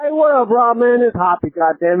what up, Rob, man? It's Hoppy,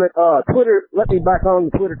 goddammit. Twitter let me back on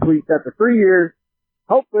the Twitter tweets after 3 years.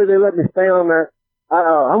 Hopefully they let me stay on there.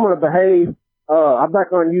 I'm gonna behave. I'm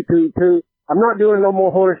back on YouTube too. I'm not doing no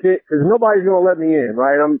more horror shit because nobody's gonna let me in,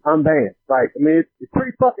 right? I'm banned. Like, I mean, it's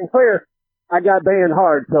pretty fucking clear I got banned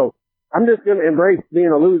hard, so I'm just gonna embrace being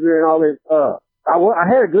a loser and all this. I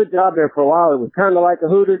had a good job there for a while. It was kind of like a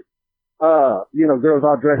Hooters. Girls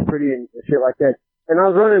all dressed pretty and shit like that. And I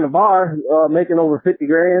was running a bar, making over 50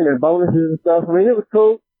 grand and bonuses and stuff. I mean, it was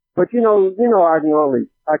cool. But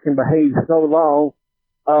I can behave so long.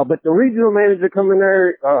 But the regional manager coming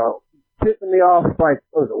there, pissing me off like,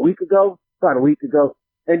 a week ago? About a week ago.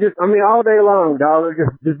 And all day long, dog,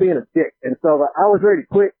 just being a dick. And so I was ready to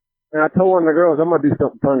quit. And I told one of the girls, I'm gonna do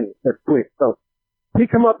something funny instead of quit. So he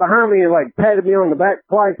come up behind me and like patted me on the back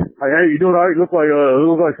twice. Like, hey, you doing all right? You look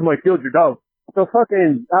like somebody killed your dog. So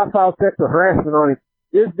fucking, I filed sexual harassment on him.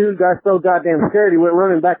 This dude got so goddamn scared he went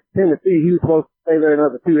running back to Tennessee. He was supposed to stay there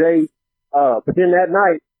another 2 days. But then that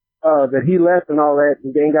night, that he left and all that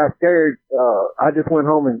and then got scared, I just went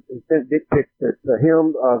home and sent dick pics to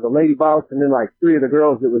him, the lady boss, and then like 3 of the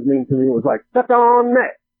girls that was mean to me was like, suck on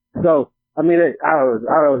that. So, I mean, I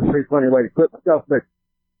was a pretty funny way to quit myself, but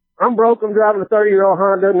I'm broke. I'm driving a 30-year-old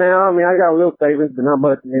Honda now. I mean, I got a little savings, but not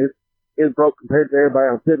much. I mean, it's broke compared to everybody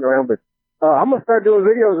I'm sitting around, but I'm gonna start doing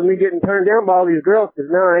videos of me getting turned down by all these girls because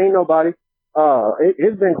now I ain't nobody.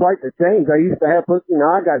 It's been quite the change. I used to have pussy,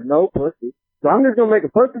 now I got no pussy. So I'm just gonna make a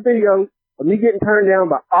bunch of videos of me getting turned down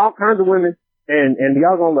by all kinds of women, and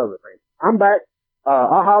y'all gonna love it, man. I'm back.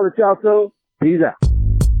 I'll holler at y'all soon. Peace out.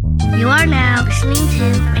 You are now listening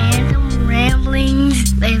to Random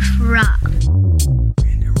Ramblings with Rob.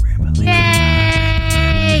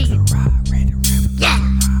 Yay!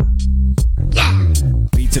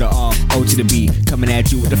 To the R, O to the B, coming at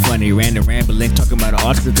you with the funny random rambling, talking about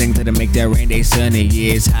all sorts of things that'll make that rain day sunny.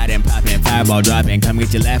 Yeah, it's hot and popping, fireball dropping, come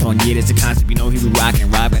get your laugh on. Yeah, that's a concept, you know he be rocking.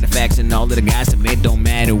 Rob got the facts and all of the guys to it don't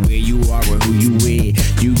matter where you are or who you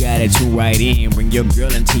with. You gotta tune right in, bring your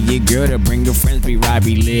girl into your girl to bring your friends, be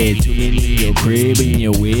Robbie lit. Tune in your crib, in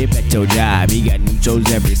your whip, at your job. He got new shows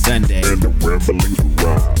every Sunday. Random Ramblings with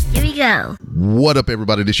Rob. Here we go. What up,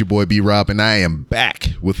 everybody? This your boy B Rob, and I am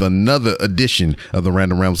back with another edition of the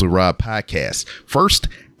Random Ramblings with Rob podcast. First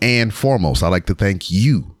and foremost, I'd like to thank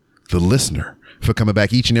you, the listener, for coming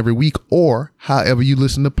back each and every week or however you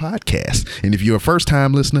listen to podcasts. And if you're a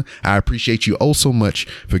first-time listener, I appreciate you oh so much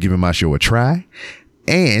for giving my show a try.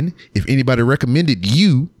 And if anybody recommended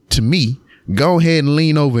you to me, go ahead and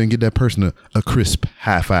lean over and get that person a crisp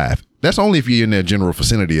high five. That's only if you're in their general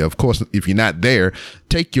vicinity. Of course, if you're not there,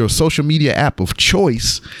 take your social media app of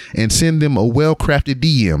choice and send them a well-crafted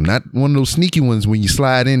DM. Not one of those sneaky ones when you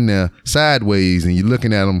slide in there sideways and you're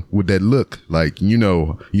looking at them with that look like, you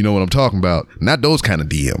know what I'm talking about. Not those kind of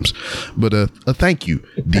DMs, but a thank you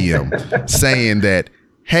DM saying that,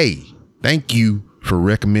 hey, thank you for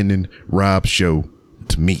recommending Rob's show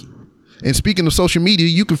to me. And speaking of social media,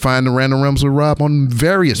 you can find the Random Ramblings with Rob on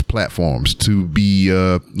various platforms to be,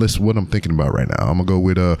 what I'm thinking about right now. I'm going to go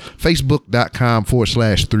with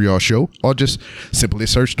facebook.com/3R show, or just simply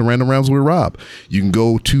search the Random Ramblings with Rob. You can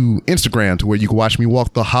go to Instagram to where you can watch me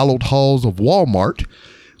walk the hallowed halls of Walmart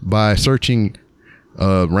by searching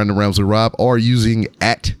Random Ramblings with Rob or using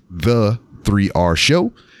 @the3R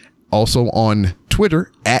show. Also on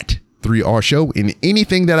Twitter @3R show, and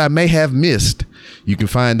anything that I may have missed, you can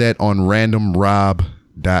find that on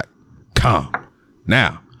randomrob.com.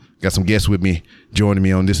 Now, got some guests with me joining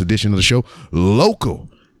me on this edition of the show. Local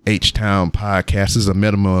H-Town podcasters. I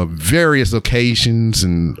met them on various occasions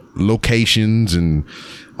and locations and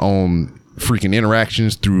on freaking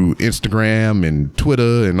interactions through Instagram and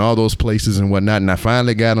Twitter and all those places and whatnot. And I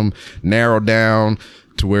finally got them narrowed down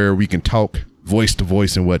to where we can talk voice to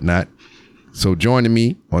voice and whatnot. So joining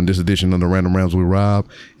me on this edition of the Random Ramblings with Rob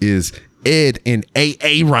is Ed and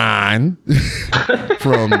A.A. Ron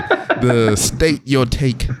from the State Your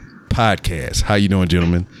Take podcast. How you doing,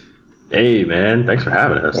 gentlemen? Hey, man. Thanks for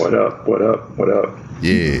having us. What up?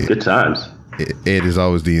 Yeah. Good times. Ed is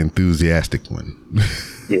always the enthusiastic one.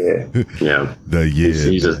 Yeah. Yeah.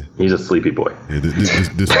 He's a sleepy boy. Yeah, this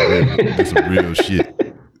is real shit.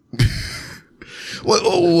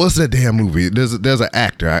 What's that damn movie? There's an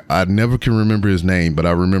actor. I never can remember his name, but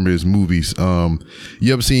I remember his movies.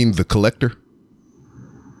 You ever seen The Collector?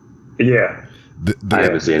 Yeah. I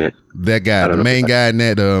haven't seen it. That guy, the main guy in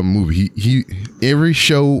that movie, he every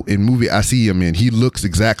show and movie I see him in, he looks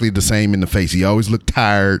exactly the same in the face. He always looked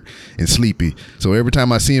tired and sleepy. So every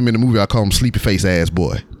time I see him in the movie, I call him Sleepy Face Ass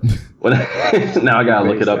Boy. Now I gotta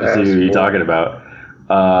look it up and see who you're talking about.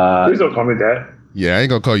 Please don't call me that. Yeah, I ain't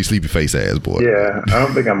gonna call you sleepy face ass boy. Yeah, I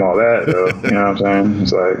don't think I'm all that though. You know what I'm saying?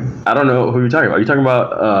 It's like I don't know who you're talking about. Are you talking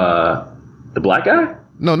about the black guy?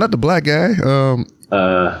 No, not the black guy.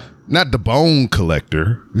 Not the bone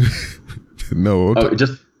collector. No. Oh,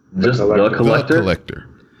 just the collector. The collector.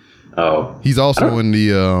 Oh, he's also in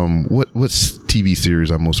the what's TV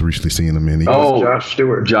series I most recently seen him in? Josh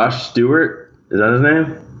Stewart. Josh Stewart, is that his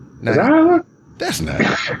name? Is that how I look? That's not.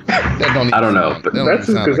 That don't. I don't know. But that's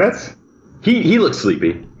because that's. He looks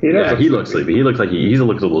sleepy. He looks sleepy. He looks like he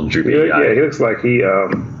looks a little droopy. Yeah, he looks like he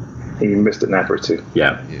missed a nap or two.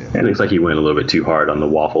 Yeah. It looks like he went a little bit too hard on the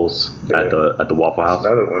waffles at the Waffle House.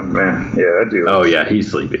 Another one, man. Yeah, that dude. Oh yeah, he's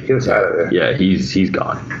sleepy. He was out of there. Yeah, he's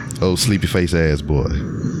gone. Oh, sleepy face ass boy.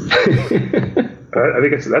 I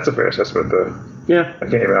think that's a fair assessment, though. Yeah, I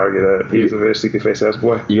can't even argue that. He's a very sleepy face ass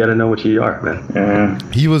boy. You got to know what you are, man. Yeah.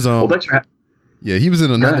 He was he was in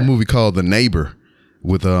another movie called The Neighbor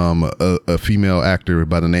with a female actor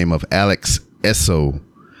by the name of Alex Esso,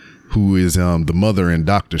 who is the mother in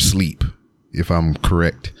Dr. Sleep, if I'm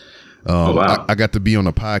correct. Wow. I got to be on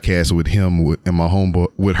a podcast with him and my homeboy,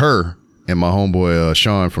 with her and my homeboy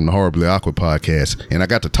Sean from the Horribly Awkward podcast, and I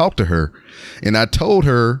got to talk to her, and I told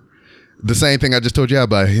her the same thing I just told you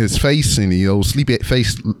about his face and the old sleepy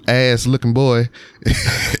face ass looking boy,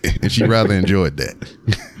 and she rather enjoyed that.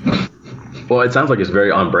 Well, it sounds like it's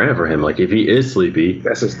very on brand for him. Like if he is sleepy,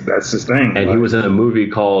 that's his thing. And he was in a movie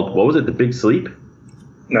called, what was it, The Big Sleep?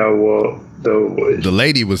 No, well, the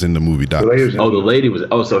lady was in the movie. The lady was.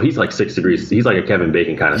 Oh, so he's like 6 degrees. He's like a Kevin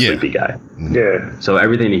Bacon kind of sleepy guy. Yeah. So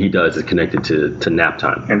everything that he does is connected to nap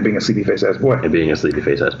time and being a sleepy face ass boy.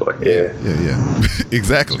 Yeah.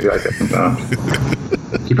 Exactly.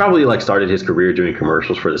 He probably like started his career doing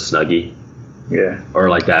commercials for the Snuggie. Yeah. Or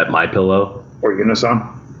like that My Pillow. Or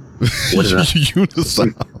Unisom. What is that?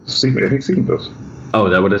 Unisom. Sleeping pills. Oh,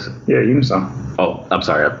 is that what it is? Yeah, Unisom. Oh, I'm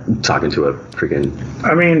sorry. I'm talking to a freaking.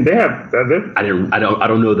 I mean, they have. I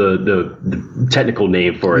don't know the technical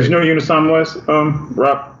name for it. You know what Unisom was,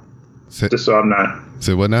 Rob? Just so I'm not.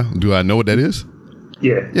 Say what now? Do I know what that is?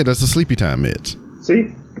 Yeah. Yeah, that's the sleepy time meds.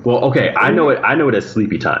 See? Well, okay. I know it as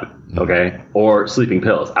sleepy time. Okay, or sleeping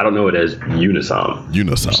pills. I don't know it as Unisom.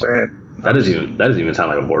 Unisom. That doesn't even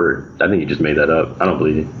sound like a word. I think you just made that up. I don't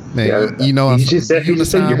believe you. Man, you know, you just said you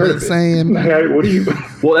heard it. Saying. What do you?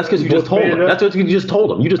 Well, that's because you just told him. That's what you just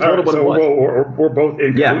told him. You just told him what it was. We're both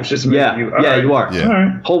in. Yeah, you are.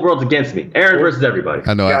 Yeah. Whole world's against me. Aaron versus everybody.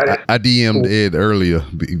 I know. I DM'd Ed earlier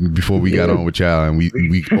before we got on with y'all, and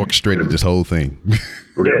we orchestrated this whole thing.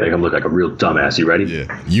 We're gonna make him look like a real dumbass. You ready? Yeah.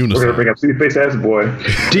 We're gonna bring up sleepy face ass boy.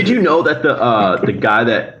 Did you know that the guy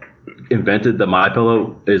that invented the My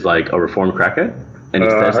Pillow is like a reformed crackhead? And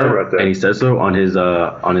he says so on his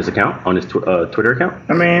account, on his Twitter account.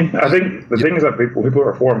 I mean, I think the thing is that people who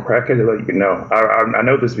are reformed crackheads, they let you know. I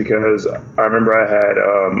know this because I remember I had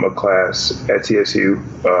a class at TSU.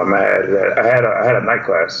 I had a night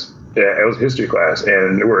class. Yeah, it was a history class,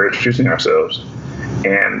 and we were introducing ourselves.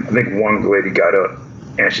 And I think one lady got up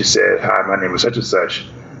and she said, "Hi, my name is such and such.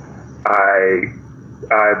 I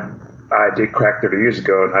did crack 30 years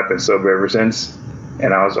ago, and I've been sober ever since."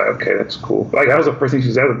 And I was like, okay, that's cool. Like, that was the first thing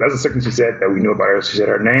she said. That was the second she said that we knew about her. She said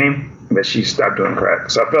her name and that she stopped doing crack.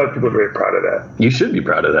 So I feel like people are very proud of that. You should be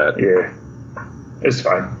proud of that. Yeah. It's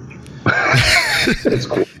fine. It's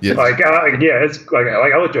cool. Yeah. It's like I'll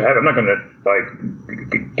let you have it. I'm not gonna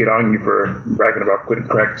like get on you for bragging about quitting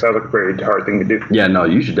crack. It sounds like a very hard thing to do. Yeah, no,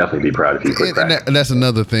 you should definitely be proud if you quit crack. And that's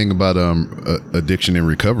another thing about addiction and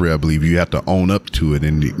recovery. I believe you have to own up to it,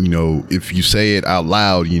 and you know, if you say it out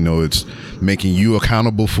loud, you know, it's making you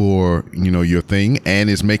accountable for, you know, your thing, and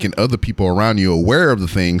it's making other people around you aware of the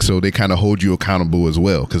thing, so they kind of hold you accountable as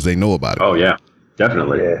well because they know about it. Oh yeah,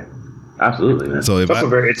 definitely. Yeah. Absolutely, man. So if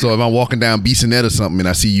I'm walking down Bissonnette or something and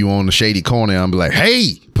I see you on the shady corner, I'm like,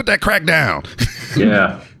 hey, put that crack down.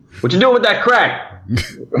 Yeah. What you doing with that crack?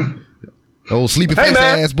 Old sleepy face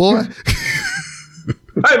ass boy.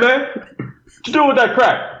 Hey, man. What you doing with that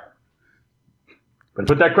crack? Better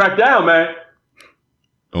put that crack down, man.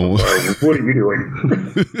 Oh. What are you doing?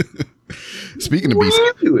 Speaking of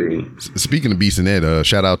Bissonnette,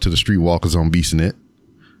 shout out to the streetwalkers on Bissonnette.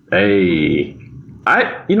 Hey.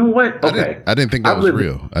 You know what? Okay. I didn't think that was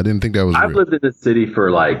real. I didn't think that was real. I've lived in this city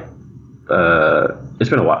for like, it's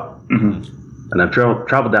been a while. Mm-hmm. And I've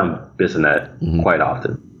traveled down Bissonnette quite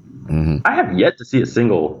often. Mm-hmm. I have yet to see a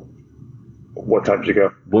single. What time did you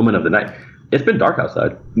go? Woman of the night. It's been dark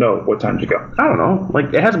outside. No, what time did you go? I don't know.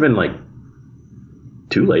 Like, it hasn't been like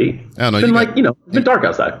too late. I don't know. It's been it's been dark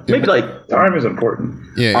outside. Maybe like. Time is important.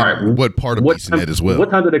 Yeah. All right. What part of Bissonnette as well?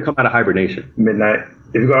 What time did they come out of hibernation? Midnight.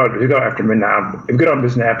 If you go after midnight, if you get on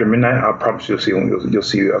business after midnight, I promise you'll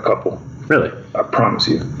see a couple. Really? I promise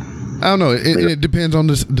you. I don't know. It depends on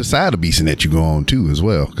the side of Beeson that you go on too, as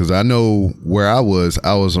well. Because I know where I was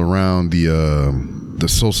around the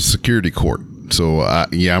Social Security court. So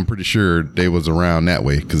I'm pretty sure they was around that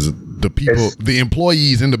way because the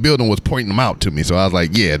employees in the building was pointing them out to me. So I was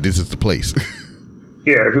like, yeah, this is the place.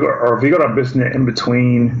 Yeah, if you go on business in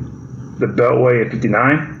between the Beltway and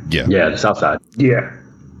 59. Yeah, the South Side. Yeah.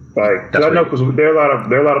 Like, cause I know, because there are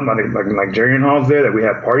a lot of like Nigerian halls there that we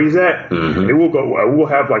have parties at. Mm-hmm. And we'll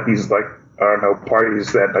have like these like I don't know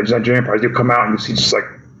parties that like Nigerian parties. You come out and you see just like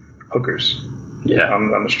hookers. Yeah,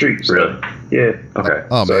 on the streets. Really? Yeah. Okay.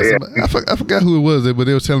 Oh so, man, yeah. I forgot who it was, but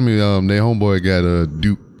they were telling me their homeboy got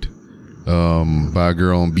duped by a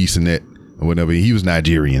girl on BeeSonet or whatever. He was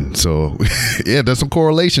Nigerian, so yeah, there's some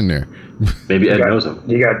correlation there. Maybe Ed knows him.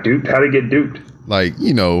 You got duped. How did he get duped? Like,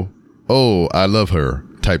 oh, I love her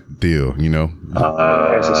type deal,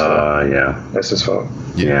 That's his fault. Yeah. That's his fault.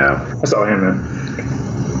 Yeah. That's all him,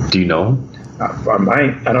 man. Do you know him? I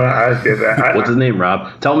might. I don't. What's his name,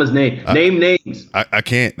 Rob? Tell him his name. Name names. I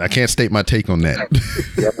can't state my take on that.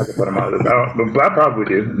 Yeah, I can put him out. But I probably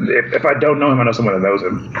do. If I don't know him, I know someone that knows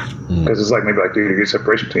him. Because it's like maybe like 3 degrees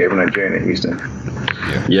separation between every Nigerian and Houston.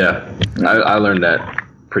 Yeah. I learned that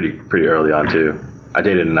pretty early on too. I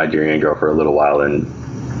dated a Nigerian girl for a little while, and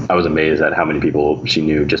I was amazed at how many people she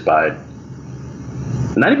knew just by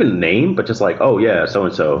not even name, but just like, oh yeah, so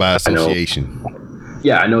and so. By association.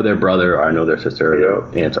 I know their brother, or I know their sister, or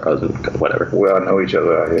their aunt, or husband, whatever. We all know each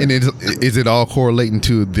other out here. And is it all correlating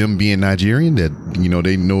to them being Nigerian, that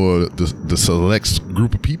they know the select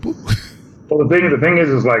group of people? Well, the thing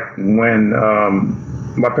is like when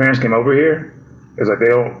my parents came over here, it's like they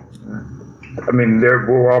don't. I mean, they're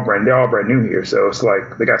all brand new here, so it's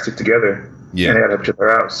like they got to stick together. Yeah. And they got to help each other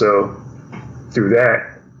out. So through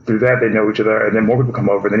that they know each other, and then more people come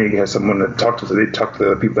over. Then you have someone to talk to, so they talk to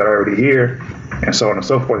the people that are already here, and so on and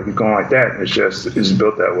so forth. Keep going like that. And it's just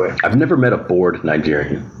built that way. I've never met a bored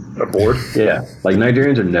Nigerian. A bored? Yeah, like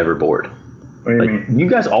Nigerians are never bored. What do you mean? You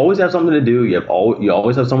guys always have something to do. You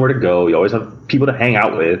always have somewhere to go. You always have people to hang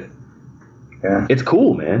out with. Yeah. It's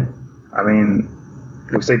cool, man. I mean,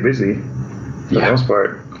 we stay busy for the most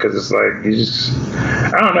part, because it's like you just,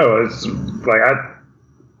 I don't know. It's like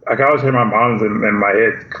I can always hear my mom's in my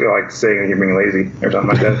head like saying you're being lazy or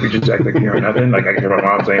something like that. You just act like you're nothing. Like I can hear my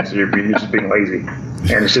mom saying, so you're just being lazy,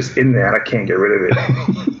 and it's just in there, and I can't get rid of it.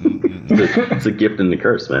 It's a gift and a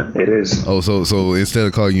curse, man. It is. Oh, so instead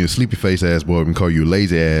of calling you a sleepy face ass boy, we can call you a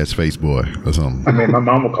lazy ass face boy or something. I mean, my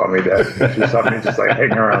mom will call me that. She saw me just like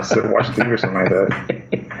hanging around, sitting watching TV or something like that.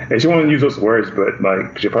 And she won't use those words, but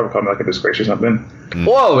like she'll probably call me like a disgrace or something.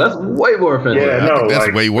 Whoa, that's way more offensive. Yeah, no, that's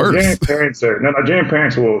like, way worse. Nigerian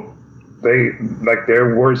parents will, they like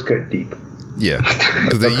their words cut deep. Yeah,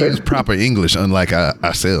 because they use proper English, unlike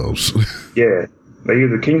ourselves. Yeah, they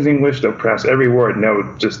use the King's English. They'll pronounce every word. No,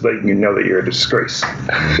 just letting you know that you're a disgrace.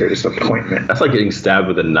 You're a disappointment. That's like getting stabbed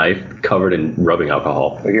with a knife covered in rubbing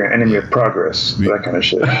alcohol. Like you're an enemy of progress. That kind of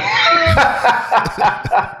shit. You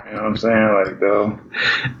know what I'm saying? Like, though.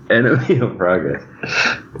 Enemy of progress.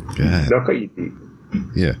 God. They'll cut you deep.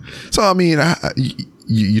 Yeah. So, I mean,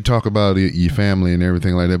 you talk about your family and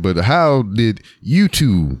everything like that, but how did you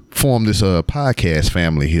two form this podcast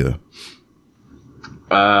family here?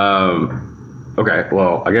 Okay,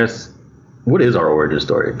 well, I guess, what is our origin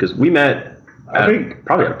story? Because we met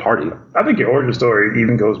probably at a party. I think your origin story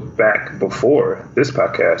even goes back before this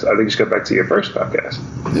podcast. I think you should go back to your first podcast.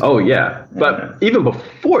 Oh, yeah. But even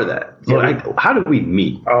before that, how did we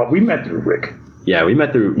meet? We met through Rick. Yeah, we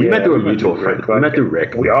met through a mutual friend. We met through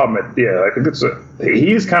Rick. We all met. Yeah, I think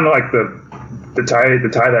he's kind of like the tie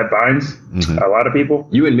that binds a lot of people.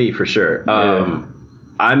 You and me for sure. Yeah.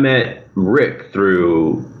 I met Rick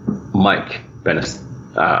through Mike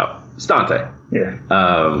Stante. Yeah.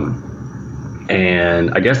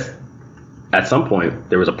 And I guess at some point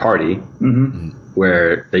there was a party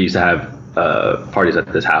where they used to have parties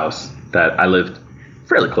at this house that I lived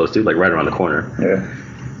fairly close to, like right around the corner. Yeah.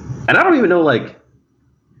 And I don't even know, like,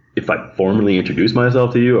 if I formally introduced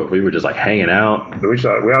myself to you or if we were just, like, hanging out. We always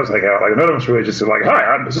hang out. Like, none of us really just like, hi,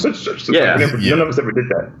 I'm such. Yeah. None of us ever did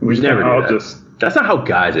that. We just never all did that. That's not how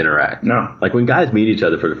guys interact. No. Like, when guys meet each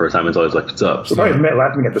other for the first time, it's always like, what's up? We probably met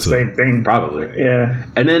laughing at the same thing. Probably. Yeah.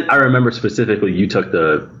 And then I remember specifically you took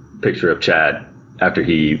the picture of Chad after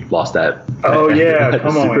he lost that. Oh, yeah.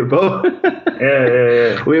 Come on. Super Bowl.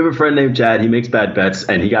 Yeah. We have a friend named Chad. He makes bad bets,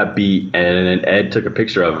 and he got beat. And then Ed took a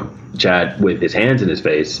picture of Chad with his hands in his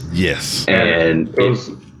face. Yes. And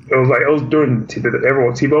it was during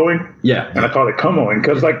everyone Tebowing. Yeah. And I called it come on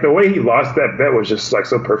because like the way he lost that bet was just like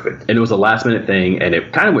so perfect. And it was a last minute thing, and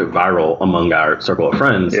it kind of went viral among our circle of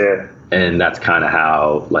friends. Yeah. And that's kind of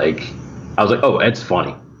how like I was like, oh, Ed's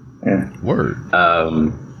funny. Yeah. Word.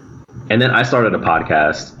 And then I started a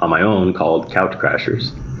podcast on my own called Couch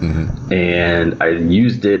Crashers. Mm-hmm. And I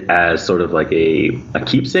used it as sort of like a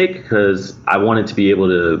keepsake because I wanted to be able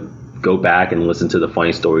to go back and listen to the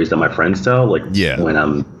funny stories that my friends tell, like when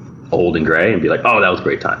I'm old and gray, and be like, oh, that was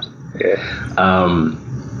great times. Yeah.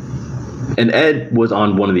 And Ed was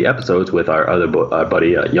on one of the episodes with our other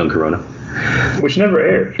buddy, Young Corona. Which never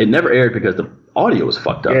aired. It never aired because the audio was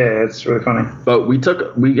fucked up. Yeah, it's really funny. But we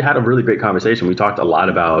had a really great conversation. We talked a lot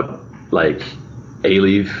about like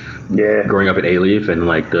A-Leaf, growing up at A-Leaf, and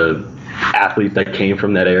like the athletes that came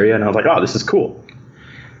from that area. And I was like, oh, this is cool.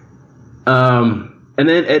 And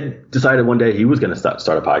then Ed decided one day he was going to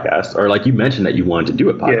start a podcast, or like you mentioned that you wanted to do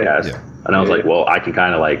a podcast. Yeah. And I was like, well, I can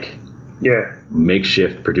kind of like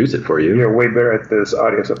makeshift produce it for you. You're way better at this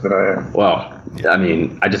audio stuff than I am. Well, I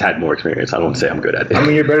mean, I just had more experience. I don't want to say I'm good at it. I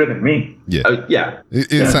mean, you're better than me. Yeah.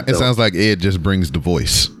 It sounds like Ed just brings the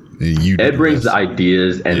voice. Ed brings the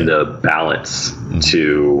ideas and the balance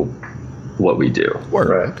to what we do.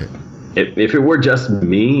 Right. Okay. If it were just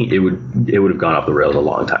me, it would have gone off the rails a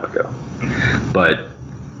long time ago. But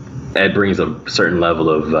Ed brings a certain level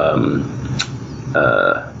of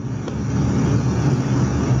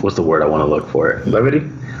what's the word I want to look for?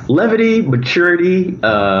 Levity, maturity,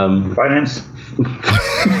 finance.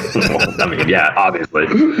 I mean, yeah, obviously.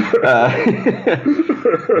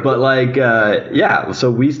 But like,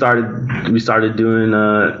 so we started doing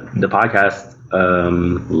the podcast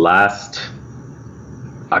last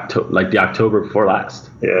October, like the October before last.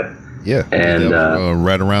 Yeah. And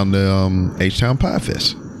right around the H-Town Pod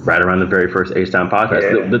Fest. Right around the very first H-Town podcast.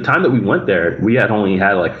 Yeah. The time that we went there, we had only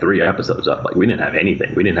had like 3 episodes up. Like we didn't have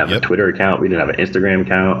anything. We didn't have a Twitter account. We didn't have an Instagram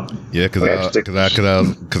account. Yeah, because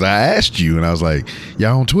I asked you and I was like,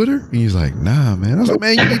 y'all on Twitter? And he's like, nah, man. I was like,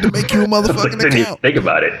 man, you need to make you a motherfucking Didn't even account. think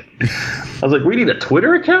about it. I was like, we need a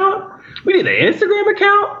Twitter account? We need an Instagram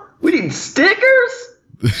account? We need stickers?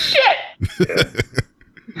 Shit.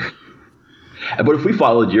 But if we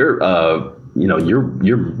followed your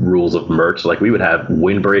rules of merch, like we would have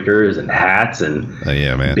windbreakers and hats and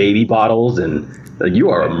baby bottles, and you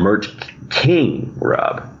are a merch king,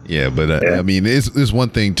 Rob. Yeah, but I mean, it's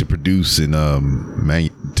one thing to produce and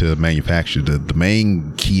to manufacture. The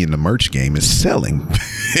main key in the merch game is selling,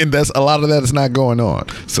 and that's a lot of that is not going on.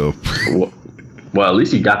 So, well, at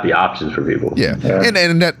least you got the options for people. Yeah.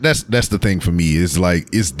 And that's the thing for me is like,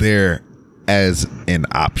 is there as an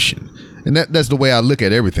option. And that's the way I look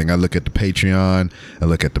at everything. I look at the Patreon, I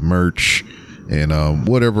look at the merch, and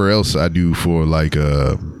whatever else I do for like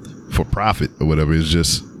for profit or whatever.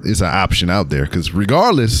 It's an option out there. Because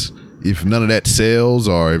regardless, if none of that sells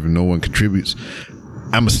or if no one contributes,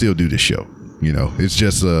 I'ma still do this show. You know, it's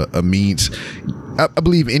just a means. I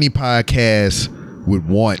believe any podcast would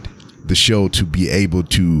want the show to be able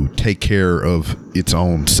to take care of its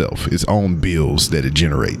own self, its own bills that it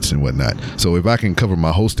generates and whatnot. So if I can cover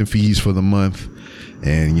my hosting fees for the month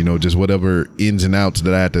and, you know, just whatever ins and outs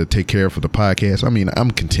that I have to take care of for the podcast, I mean,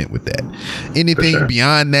 I'm content with that. Anything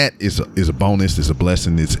beyond that is a bonus, is a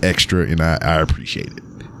blessing, it's extra, and I appreciate it.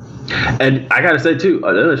 And I gotta say too,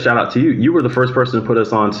 another shout out to you. You were the first person to put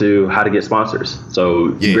us on to how to get sponsors.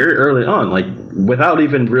 So very early on, like without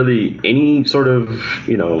even really any sort of,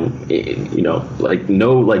 like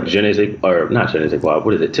no like je ne sais, or not je ne sais quoi.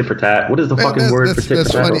 What is it? Tit for tat. What is the fucking word for tit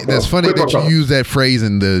for tat? That's funny that you use that phrase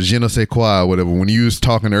in the je ne sais quoi or whatever. When you was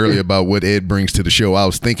talking earlier about what Ed brings to the show, I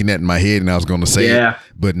was thinking that in my head and I was going to say it,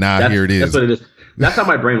 but now here it is. That's what it is. That's how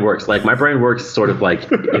my brain works. Like my brain works sort of like,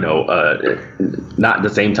 not the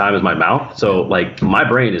same time as my mouth. So like my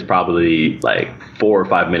brain is probably like 4 or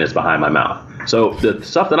 5 minutes behind my mouth. So the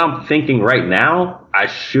stuff that I'm thinking right now, I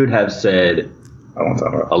should have said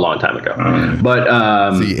a long time ago. But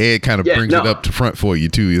see, Ed kind of brings it up to front for you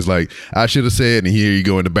too. It's like I should have said, and here you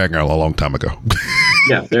go in the background a long time ago.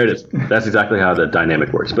 Yeah, there it is. That's exactly how the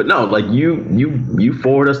dynamic works. But no, like you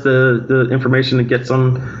forward us the information to get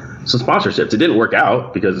some sponsorships. It didn't work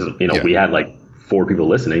out because we had like 4 people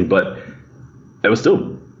listening, but it was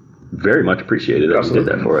still very much appreciated that you did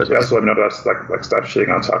that for us. That's what that's like stop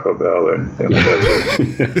shitting on Taco Bell and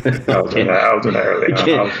I was doing that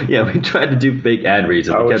earlier. We tried to do fake ad reads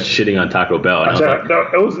and we kept shitting on Taco Bell. And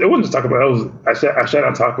it wasn't just Taco Bell. I shat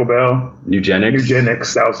on Taco Bell.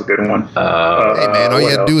 Nugenics. That was a good one. Hey man, all you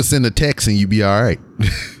had to do is send a text and you be all right.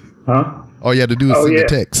 Huh? All you had to do is send a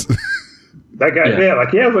text. That guy, yeah,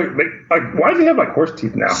 like he has like why does he have like horse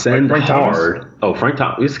teeth now? Send like Frank hard. Thomas? Oh, Frank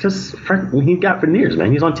Thomas. It's because he got veneers,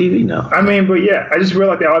 man. He's on TV now. I mean, but yeah, I just feel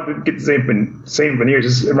like they all have to get the same veneers.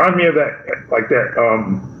 Just it reminds me of that, like that.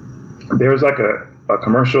 There was like a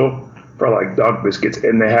commercial for like dog biscuits,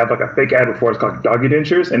 and they have like a fake ad before it's called doggy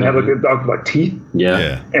dentures, and they have like a dog with like teeth.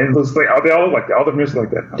 Yeah. And it looks like they all like all the veneers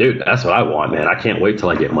like that. Dude, that's what I want, man. I can't wait till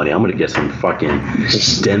I get money. I'm gonna get some fucking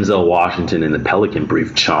Denzel Washington and the Pelican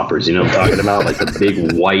Brief chompers. You know what I'm talking about? Like the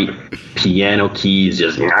big white piano keys,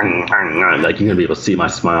 just like you're gonna be able to see my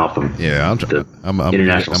smile from I'm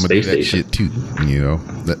International gonna Space do that Station. shit too. You know,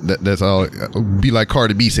 that's all. Be like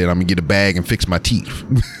Cardi B said, I'm gonna get a bag and fix my teeth.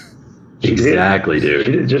 Exactly, dude.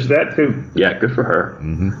 She did just that too. Yeah, good for her.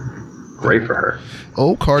 Mm-hmm. Great for her.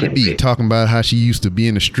 Oh, Cardi Can't B wait. talking about how she used to be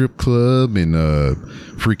in a strip club and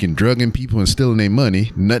freaking drugging people and stealing their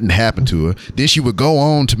money. Nothing happened to her. Then she would go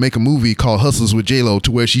on to make a movie called Hustlers with J-Lo,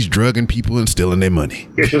 to where she's drugging people and stealing their money.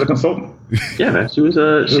 Yeah, she was a consultant. Yeah, man. She was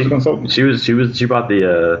a consultant. She brought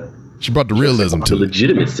the She brought the realism the to it.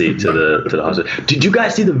 legitimacy to the hustle. Did you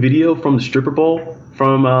guys see the video from the stripper bowl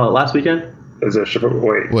from last weekend? Is there a stripper?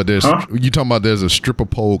 Wait. What? You talking about? There's a stripper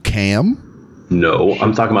pole cam? No,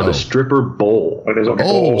 I'm talking about the stripper bowl. Oh, there's a Oh,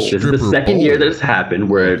 bowl. This is the stripper second bowl. year that it's happened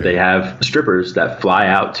where they have strippers that fly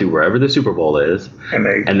out to wherever the Super Bowl is,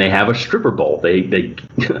 And they have a stripper bowl. They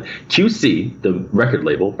QC, the record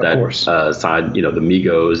label that signed, the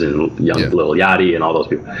Migos and Lil Yachty and all those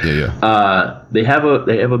people. Yeah. They have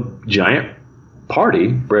a giant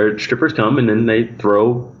party where strippers come and then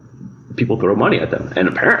people throw money at them. And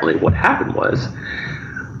apparently what happened was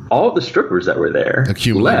all the strippers that were there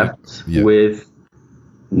Accumulated. left with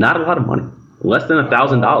not a lot of money, less than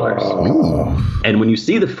 $1,000. And when you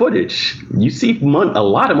see the footage, you see a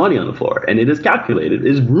lot of money on the floor, and it is calculated,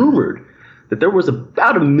 it is rumored that there was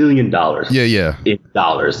about $1 million in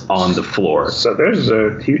dollars on the floor. So there's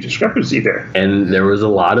a huge discrepancy there. And there was a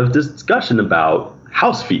lot of discussion about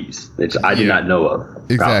house fees, which I did not know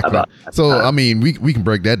of. Exactly. So, I mean, we can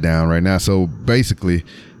break that down right now. So basically,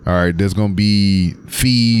 all right, there's going to be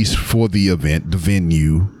fees for the event, the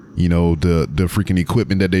venue, the freaking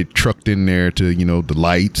equipment that they trucked in there to, the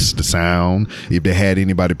lights, the sound, if they had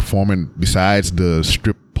anybody performing besides the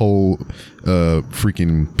strip pole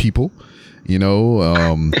freaking people,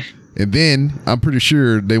 and then I'm pretty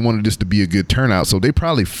sure they wanted this to be a good turnout. So they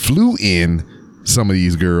probably flew in some of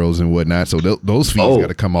these girls and whatnot. So those fees got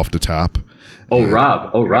to come off the top.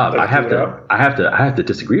 Rob, I have to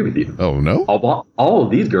disagree with you. Oh no! All of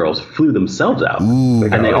these girls flew themselves out, Ooh.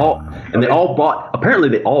 and they all bought. Apparently,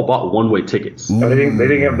 they all bought one-way tickets. No, they didn't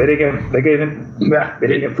get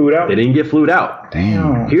food out. They didn't get flued out.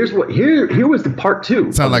 Damn. Here was the part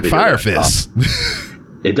two. Sound like Fire Fest.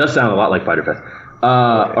 It does sound a lot like Fighter Fest,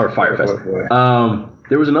 or Fire Fest.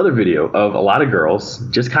 There was another video of a lot of girls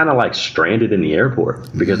just kind of like stranded in the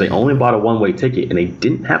airport because they only bought a one-way ticket and they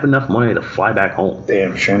didn't have enough money to fly back home.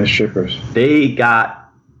 Damn, stranded strippers. They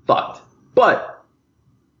got fucked. But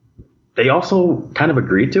they also kind of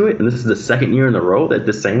agreed to it, and this is the second year in a row that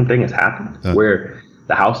the same thing has happened, where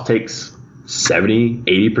the house takes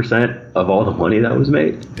 70-80% of all the money that was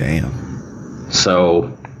made. Damn.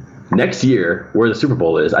 So next year, where the Super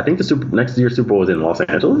Bowl is, I think next year's Super Bowl is in Los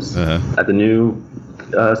Angeles at the new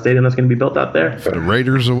stadium that's going to be built out there. The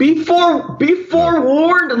Raiders. Be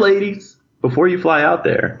forewarned, ladies. Before you fly out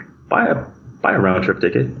there, buy a round trip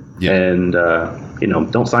ticket, and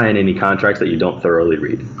don't sign any contracts that you don't thoroughly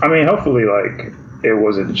read. I mean, hopefully, like it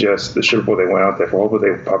wasn't just the Super Bowl they went out there for.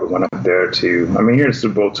 Hopefully, they probably went out there to. I mean, you're in the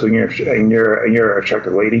Super Bowl too, and you're an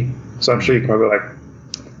attractive lady, so I'm sure you can probably like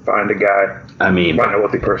find a guy. I mean, find a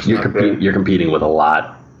wealthy person. You're competing with a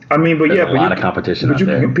lot. I mean, but There's a lot of competition but out you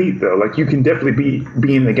there. can compete though. Like you can definitely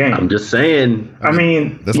be in the game. I'm just saying. I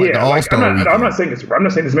mean, that's like the All-Star I'm not saying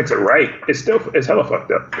this makes it right. It's hella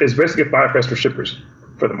fucked up. It's basically a Fire Fest for shippers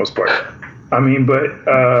for the most part. I mean, but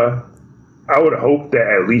I would hope that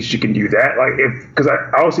at least you can do that. Like because I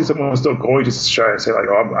always see someone still going just to try and say like,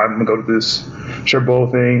 oh, I'm gonna go to this Super Bowl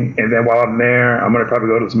thing, and then while I'm there, I'm gonna probably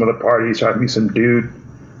go to some other parties, try to meet some dude.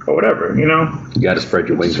 Or whatever, You got to spread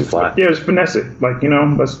your wings and fly. Yeah, just finesse it. Like,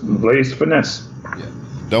 let's ladies finesse.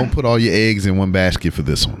 Don't put all your eggs in one basket for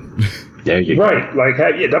this one. There you go. Right, like,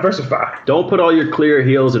 diversify. Don't put all your clear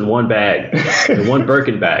heels in one bag, in one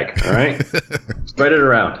Birkin bag. All right, spread it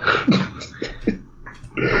around.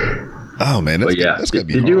 Oh man, that's gonna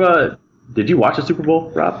be hard. Did you watch the Super Bowl,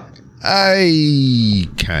 Rob? I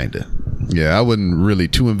kinda. Yeah, I wasn't really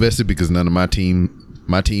too invested because none of my team,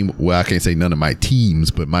 well, I can't say none of my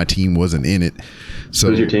teams, but my team wasn't in it. So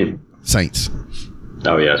Who's your team? Saints.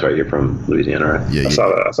 Oh yeah, that's right. You're from Louisiana, right? Yeah, I saw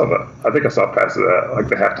that. I think I saw past that, like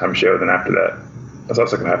the halftime show. Then after that, I saw the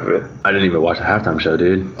second half of it. I didn't even watch the halftime show,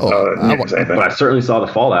 dude. Same thing. But I certainly saw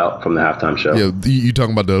the fallout from the halftime show. Yeah, you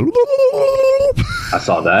talking about the? I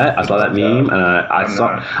saw that. I saw that meme, and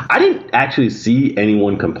I didn't actually see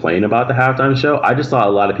anyone complain about the halftime show. I just saw a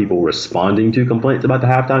lot of people responding to complaints about the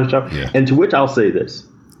halftime show. Yeah. And to which I'll say this: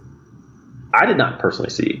 I did not personally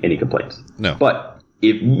see any complaints. No. But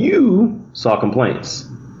if you saw complaints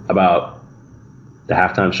about the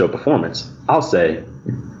halftime show performance, I'll say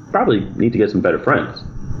you probably need to get some better friends.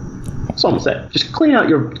 That's all I'm saying. Just clean out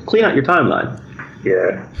your timeline.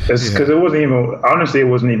 Yeah, it's because it wasn't even. Honestly, it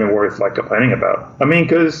wasn't even worth like complaining about. I mean,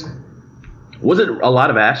 because was it a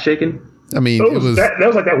lot of ass shaking? I mean, it was that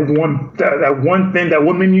was like that one thing, that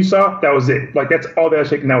one meme you saw. That was it. Like that's all that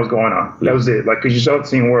shaking that was going on. That was it. Like because you saw the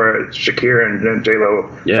scene where Shakira and J-Lo.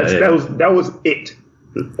 That was it.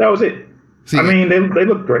 That was it. See, I mean, they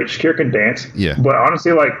look great. Shakira can dance. Yeah. But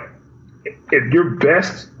honestly, like if you're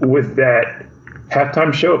best with that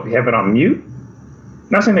halftime show, if you have it on mute.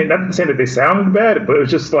 Not saying that they sounded bad, but it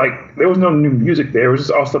was just like there was no new music there. It was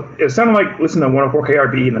just also it sounded like listening to 104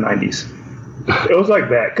 KRB in the 90s. It was like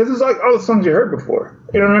that because it's like all the songs you heard before.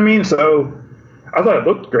 You know what I mean? So I thought it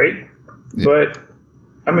looked great, but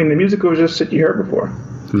I mean the music was just shit you heard before.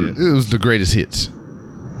 Yeah, it was the greatest hits.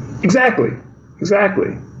 Exactly.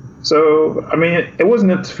 So I mean it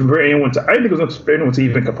wasn't for anyone to. I didn't think it was for anyone to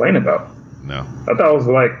even complain about. No, I thought it was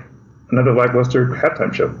like another lackluster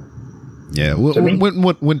halftime show. Yeah, what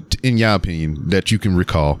in your opinion that you can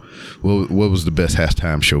recall? What was the best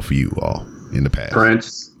halftime show for you all in the past?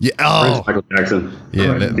 Prince. Yeah. Prince, Michael Jackson.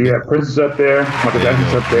 Yeah. Prince is up there. Michael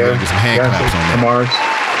Jackson's up there. Some hand claps on that. Mars.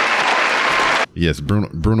 Yes,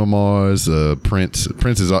 Bruno Mars, Prince.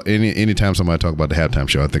 Prince is anytime somebody talk about the halftime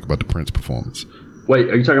show, I think about the Prince performance. Wait,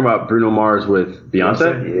 are you talking about Bruno Mars with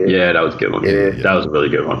Beyonce? Yeah, that was a good one. Yeah. That was a really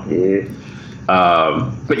good one. Yeah.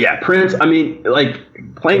 But yeah, Prince. I mean, like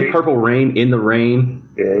playing Purple Rain in the rain.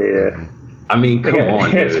 Yeah. I mean, come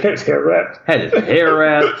on, dude. His hair wrapped. Had his hair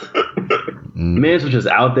wrapped. Man's was just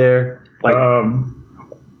out there. Like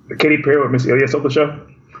Katy Perry with Missy Elliott stole the show.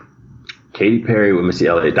 Katy Perry with Missy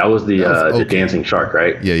Elliott. That was the dancing shark,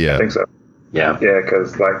 right? Yeah. I think so. Yeah. Yeah,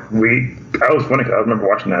 because like I was funny because I remember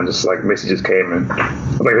watching that and just like Missy just came and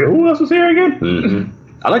I was like, who else was here again? Mm-hmm.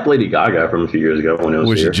 I liked Lady Gaga from a few years ago when it was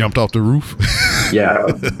Where she here. jumped off the roof. Yeah.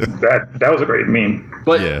 That was a great meme.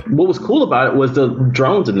 But what was cool about it was the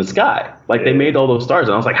drones in the sky. Like they made all those stars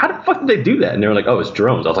and I was like, how the fuck did they do that? And they were like, oh, it's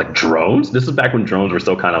drones. I was like, drones? This is back when drones were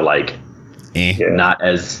still kind of like not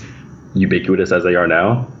as ubiquitous as they are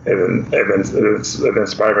now. And then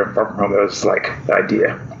Spider-Man Far From Home, that was like the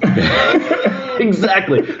idea.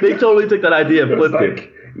 Exactly. They totally took that idea and flipped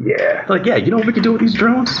it. Yeah. Like, yeah, you know what we can do with these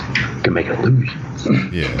drones? We can make illusions.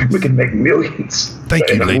 Yeah. We can make millions. Thank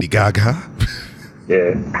you, Lady Gaga.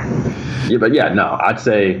 Yeah. But yeah, no, I'd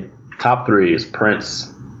say top 3 is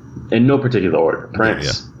Prince, in no particular order.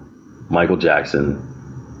 Prince, Michael Jackson,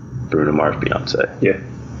 Bruno Mars, Beyonce. Yeah.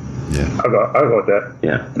 I'll go with that.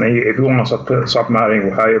 Yeah. I mean, if you want to swap them out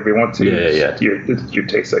however you want to, your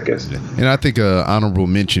taste, I guess. Yeah. And I think honorable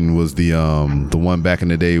mention was the one back in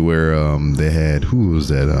the day where they had, who was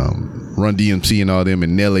that? Run DMC and all them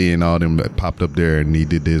and Nelly and all them that popped up there and he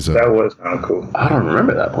did this. That was kind of cool. I don't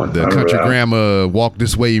remember that one. The Country Grandma Walk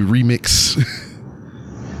This Way remix.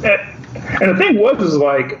 And the thing was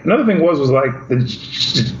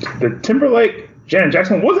the Timberlake Janet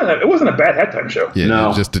Jackson wasn't a bad halftime show. Yeah, no, it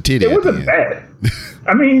was just the titty. It wasn't bad.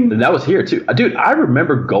 I mean, and that was here too, dude. I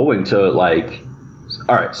remember going to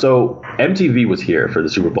all right, so MTV was here for the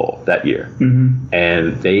Super Bowl that year,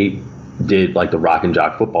 and they did like the Rock and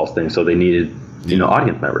Jock footballs thing, so they needed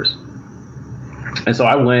audience members, and so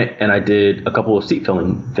I went and I did a couple of seat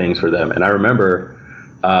filling things for them, and I remember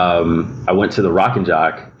I went to the Rock and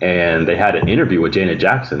Jock and they had an interview with Janet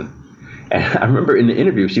Jackson. And I remember in the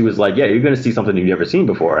interview, she was like, yeah, you're going to see something you've never seen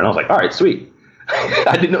before. And I was like, all right, sweet.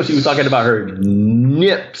 I didn't know she was talking about her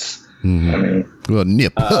nips. Mm-hmm. I mean, well,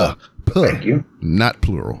 nip. Thank you. Not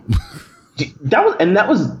plural. That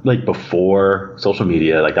was like before social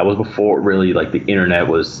media. Like that was before really like the internet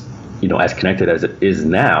was, as connected as it is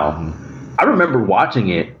now. Mm-hmm. I remember watching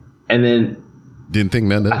it and then. Didn't think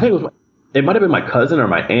nothing. I think it might have been my cousin or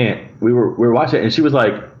my aunt. We were watching it and she was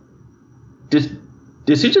like, did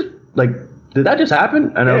she just like did that just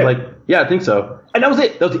happen? And I was like, yeah, I think so. And that was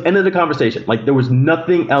it. That was the end of the conversation. Like, there was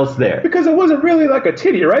nothing else there. Because it wasn't really like a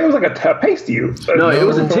titty, right? It was like a pasty. No, it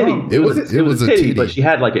was a titty. It was a titty, but she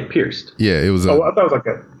had like it pierced. Yeah, it was. I thought it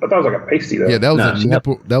was like a pasty though. Yeah, that was a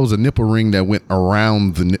nipple. That was a nipple ring that went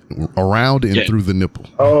around and through the nipple.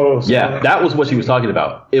 Oh, so yeah, that was what she was talking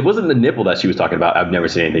about. It wasn't the nipple that she was talking about. I've never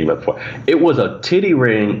seen anything about before. It was a titty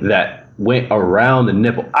ring that went around the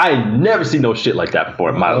nipple. I never seen no shit like that before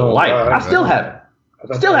in my life. I still haven't.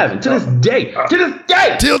 Still haven't. To this day.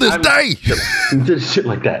 Till this day. To shit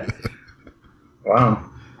like that. Wow.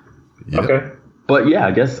 Yeah. Okay. But yeah,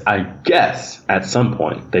 I guess at some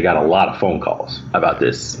point they got a lot of phone calls about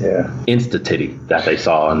this Insta titty that they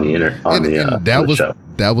saw on the show.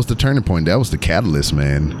 That was the turning point. That was the catalyst,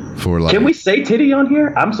 man. For like, can we say titty on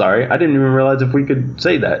here? I'm sorry, I didn't even realize if we could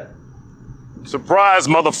say that. Surprise,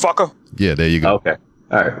 motherfucker. Yeah, there you go. Okay,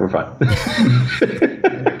 all right, we're fine.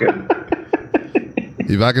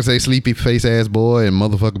 If I can say sleepy face ass boy and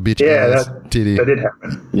motherfucker bitch ass titty. That did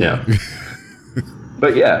happen. Yeah.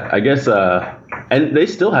 But yeah, I guess and they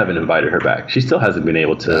still haven't invited her back. She still hasn't been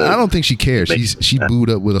able to. I don't think she cares. She booed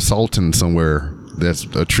up with a sultan somewhere that's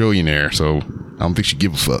a trillionaire, so I don't think she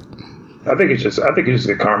give a fuck. I think it's just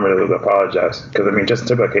a karma to apologize, because I mean Justin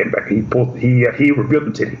Timberlake came back. He revealed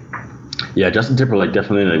the titty. Yeah, Justin Timberlake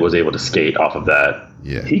definitely was able to skate off of that.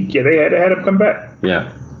 Yeah. They had him come back.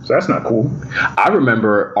 Yeah. So that's not cool. I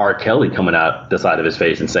remember R. Kelly coming out the side of his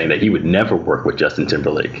face and saying that he would never work with Justin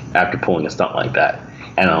Timberlake after pulling a stunt like that.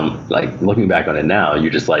 And like looking back on it now,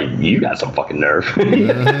 you're just like, you got some fucking nerve.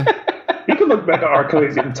 You can look back at R.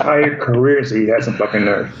 Kelly's entire career and say he had some fucking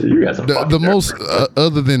nerve. You got some fucking nerve. Most,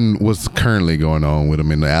 other than what's currently going on with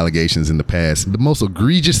him and the allegations in the past, the most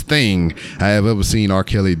egregious thing I have ever seen R.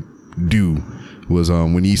 Kelly do was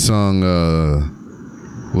when he sung,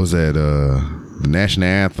 the national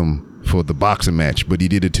anthem for the boxing match, but he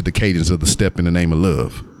did it to the cadence of the Step in the Name of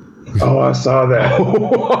Love. Oh, I saw that.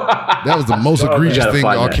 That was the most egregious thing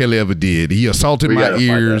R. Kelly ever did. He assaulted my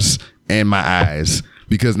ears and my eyes,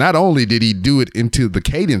 because not only did he do it into the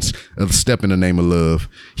cadence of the Step in the Name of Love,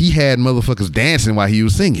 he had motherfuckers dancing while he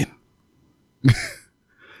was singing.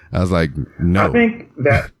 I was like, no. I think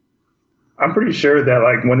that I'm pretty sure that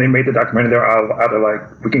like when they made the documentary, they're either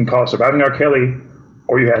like, we can call Surviving R. Kelly,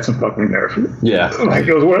 or you had some fucking nerve. Yeah. Like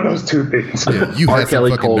it was one of those two things. Yeah, you had some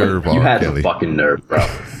fucking nerve, you had some fucking nerve, bro.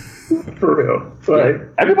 For real. Like,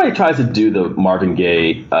 everybody tries to do the Marvin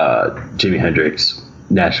Gaye, Jimi Hendrix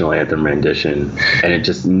national anthem rendition, and it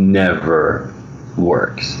just never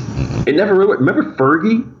works. It never really worked. Remember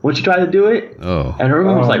Fergie when she tried to do it? Oh. And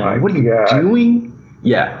everyone was like, what are you doing?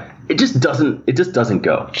 Yeah. It just doesn't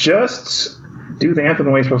go. Just do the anthem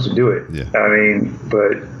the way you're supposed to do it. Yeah. I mean,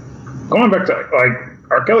 but going back to like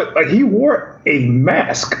R. Kelly, like he wore a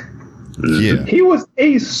mask. Yeah. He was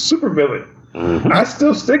a supervillain. Mm-hmm. I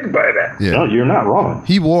still stick by that. Yeah. No, you're not wrong.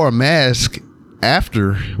 He wore a mask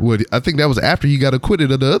after I think that was after he got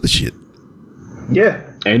acquitted of the other shit. Yeah.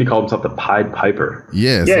 And he called himself the Pied Piper.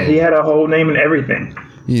 Yeah. Yeah, he had a whole name and everything.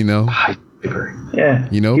 You know. Pied Piper. Yeah.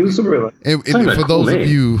 You know. He was a supervillain. And for those of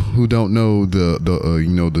you who don't know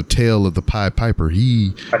the tale of the Pied Piper,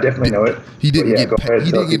 I definitely know it. He didn't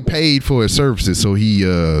get paid for his services, so he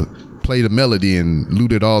played a melody and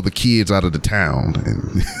looted all the kids out of the town.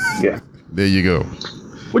 And yeah. There you go.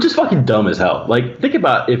 Which is fucking dumb as hell. Like, think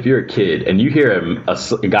about if you're a kid and you hear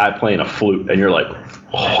a guy playing a flute and you're like,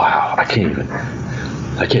 oh, wow, I can't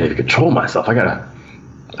even control myself. I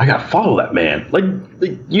gotta follow that man. Like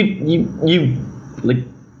you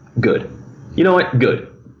good. You know what? Good.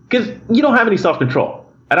 Because you don't have any self-control.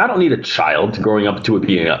 And I don't need a child growing up to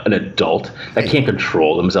being an adult that can't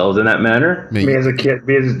control themselves in that manner. Me as a kid,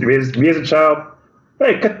 me as a child.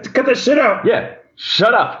 Hey, cut that shit out. Yeah.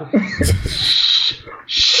 Shut up.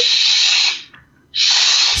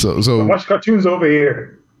 So watch cartoons over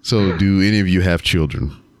here. So do any of you have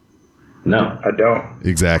children? No, I don't.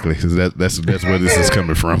 Exactly. That's where this is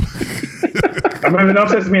coming from. I mean, don't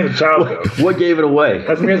test me as a child though. What gave it away?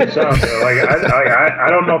 That's me as a child though. Like I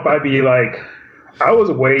don't know if I'd be like, I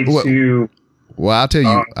was way too. Well, I'll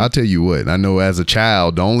tell you what. I know as a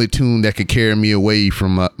child, the only tune that could carry me away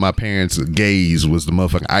from my parents' gaze was the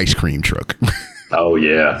motherfucking ice cream truck. Oh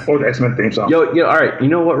yeah. Or the X-Men theme song. Yo, all right. You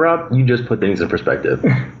know what, Rob? You just put things in perspective.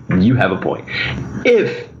 You have a point.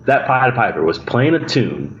 If that Pied Piper was playing a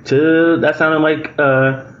tune that sounded like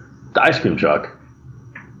the ice cream truck,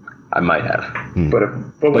 I might have.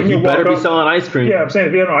 But you better be selling ice cream. Yeah, I'm saying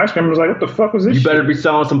if you had no ice cream, I was like, what the fuck was this? You better be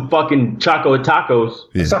selling some fucking Choco Tacos.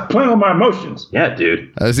 Yeah. Stop playing with my emotions. Yeah,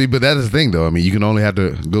 dude. See, but that is the thing, though. I mean, you can only have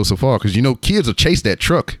to go so far because kids will chase that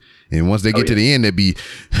truck And once they get to the end, they'd be,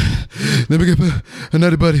 let me get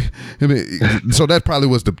another buddy. So that probably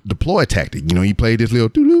was the deploy tactic. You know, he played this little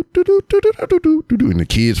and the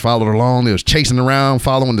kids followed along. They was chasing around,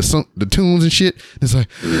 following the tunes and shit. It's like,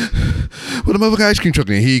 what the motherfucking ice cream truck?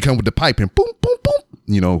 And here he come with the pipe and boom, boom, boom.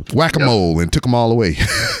 You know, whack-a-mole and took them all away.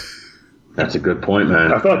 That's a good point,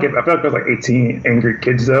 man. I feel like there's like 18 angry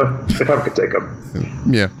kids though. They probably could take them.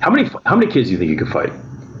 Yeah. How many kids do you think you could fight?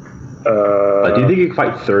 Like, do you think you could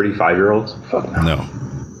fight 35-year-olds? Fuck No.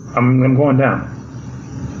 I'm going down.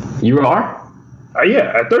 You are?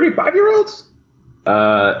 Yeah, at 35-year-olds?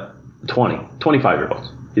 25-year-olds.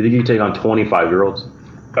 Do you think you could take on 25-year-olds?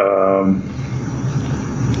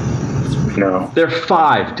 No. They're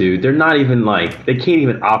 5, dude. They're not even like, they can't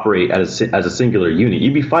even operate as a singular unit.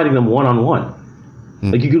 You'd be fighting them one-on-one.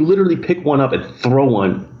 Like, you could literally pick one up and throw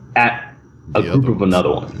one at a group of another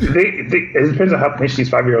one. It depends on how patient these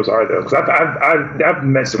 5-year-olds are, though. Because I've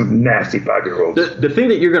met some nasty 5-year-olds. The thing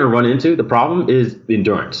that you're going to run into, the problem is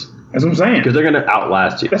endurance. That's what I'm saying. Because they're going to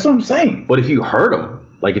outlast you. That's what I'm saying. But if you hurt them,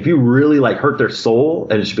 like if you really like hurt their soul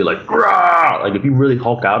and it should be like, rah! Like if you really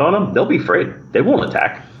Hulk out on them, they'll be afraid. They won't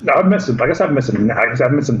attack. No, I've met some nasty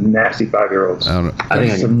 5-year-olds. I don't know. I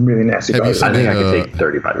think some really nasty Have you 5-year-olds. I think I Uh, could take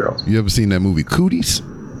 35-year-olds. You ever seen that movie Cooties?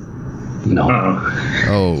 No.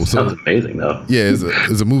 Oh, so Sounds amazing though. yeah,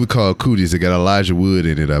 there's a movie called Cooties. It got Elijah Wood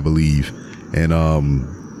in it, I believe, and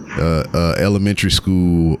elementary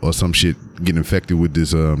school or some shit getting infected with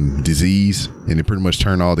this disease, and it pretty much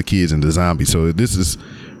turned all the kids into zombies. So this is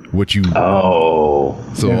what you. Oh.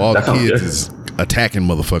 So yeah, all the that sounds kids good. is attacking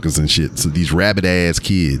motherfuckers and shit. So these rabid ass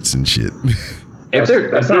kids and shit. That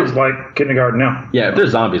sounds like kindergarten now. Yeah, if they're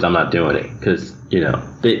zombies, I'm not doing it because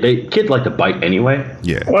they kids like to bite anyway.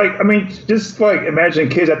 Yeah. Like, I mean, just like imagine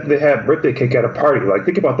kids after they have birthday cake at a party. Like,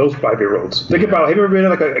 think about those 5-year-olds. Think about, have you ever been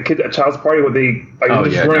at like a child's party where they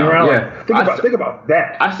just running around? Yeah. Like, think about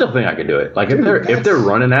that. I still think I could do it. Like Dude, if they're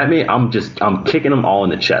running at me, I'm kicking them all in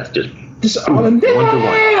the chest, just all in there, one to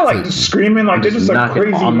one. like just screaming, like they're just like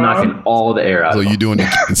crazy. I'm knocking all the air out. So of you them.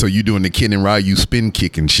 doing the Ken and Ryu spin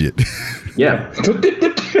kick and shit. Yeah.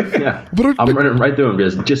 Yeah, I'm running right through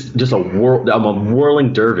him. Just a whirl. I'm a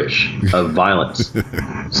whirling dervish of violence.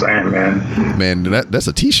 Saying, man. Man, that's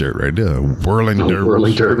a T-shirt right there. Whirling A dervish.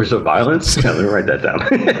 whirling dervish of violence. Yeah, let me write that down.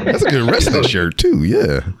 That's a good wrestling shirt too.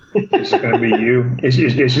 Yeah. It's just gonna be you. It's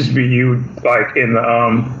just be you, like in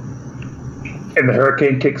the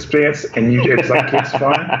hurricane kick stance, and you just like kicks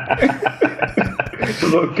flying.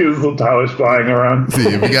 little towers flying around. See,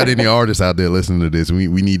 if you got any artists out there listening to this, we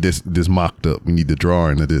need this mocked up. We need the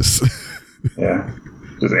drawing of this. Yeah,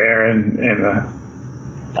 just Aaron and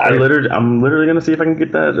I'm literally gonna see if I can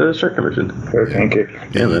get that shirt commissioned. hurricane kick.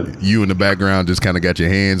 Yeah, man. You in the background just kind of got your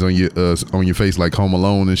hands on your face like Home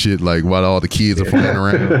Alone and shit, like while all the kids are flying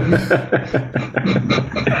around.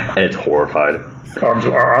 And it's horrified. I'm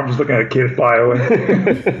just looking at a kid fly away.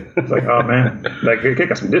 It's like, oh man, like it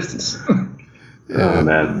got some distance. Oh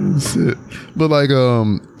man. Shit. But like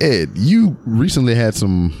Ed, you recently had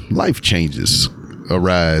some life changes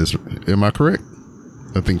arise. Am I correct?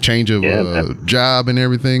 I think change of job and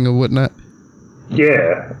everything or whatnot.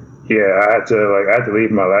 Yeah. I had to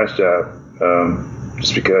leave my last job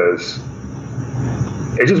just because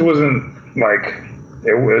it just wasn't like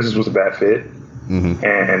it just was a bad fit,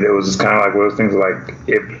 and it was just kind of like one of those things like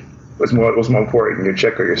what's more important, your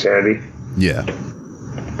check or your sanity? Yeah.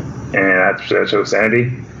 And I chose sanity,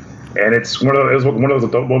 and it was one of those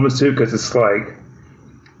adult moments too, because it's like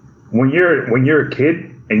when you're a kid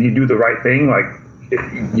and you do the right thing, like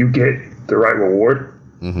you get the right reward.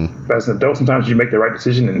 But as an adult, sometimes you make the right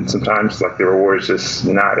decision, and sometimes like the reward is just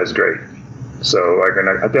not as great. So like, and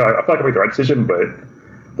I feel like I made the right decision, but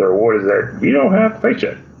the reward is that you don't have a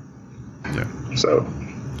paycheck. Yeah. So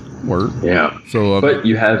Word. Yeah. So, but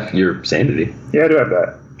you have your sanity. yeah, I do have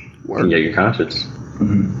that. Word. Yeah, your conscience.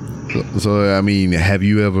 So, I mean, have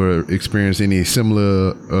you ever experienced any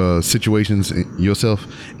similar situations yourself?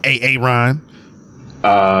 Ryan?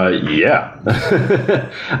 Yeah.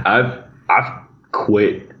 I've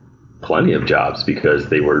quit plenty of jobs because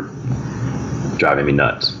they were driving me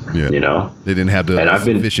nuts. Yeah. You know? They didn't have the And I've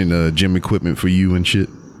been- sufficient gym equipment for you and shit?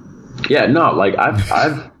 Yeah, no, like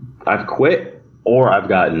I've quit, or I've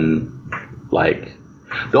gotten like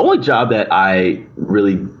the only job that I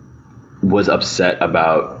really was upset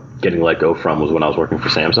about getting let go from was when I was working for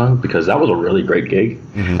Samsung, because that was a really great gig,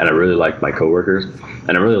 and I really liked my coworkers,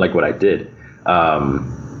 and I really liked what I did.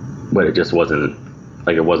 But it just wasn't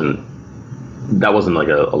like that wasn't like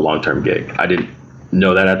a long-term gig. I didn't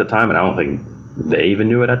know that at the time, and I don't think they even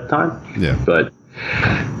knew it at the time. Yeah. But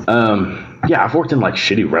yeah, I've worked in like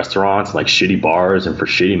shitty restaurants, like shitty bars, and for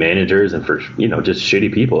shitty managers, and for just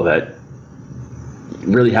shitty people that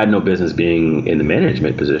really had no business being in the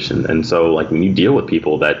management position. And so like when you deal with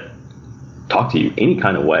people that talk to you any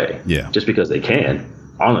kind of way, just because they can,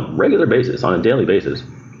 on a regular basis, on a daily basis,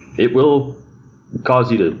 it will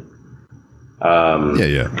cause you to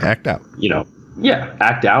act out.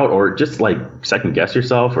 Act out, or just like second guess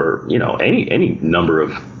yourself, or any number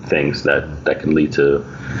of things that can lead to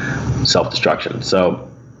self-destruction. So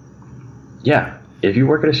if you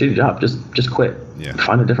work at a shitty job, just quit.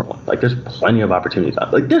 Find a different one. Like there's plenty of opportunities.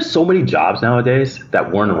 Like there's so many jobs nowadays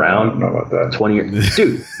that weren't around. I don't know about that. 20 years.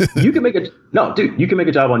 Dude, you can make a job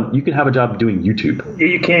you can have a job doing YouTube. Yeah,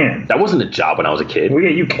 you can. That wasn't a job when I was a kid. Well,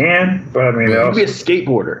 yeah, you can, but I mean, you can be a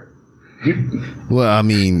skateboarder. Well, I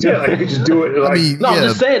mean, like you could just do it. Like, I'm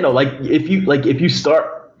just saying though, like if you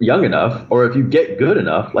start young enough, or if you get good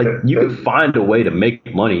enough, like you can find a way to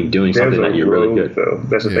make money doing something that you're really good. Though.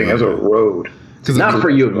 That's the thing. There's a road. Not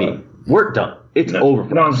for you and me. We're done. It's over.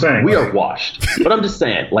 No, I'm saying we are washed. But I'm just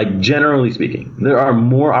saying, like generally speaking, there are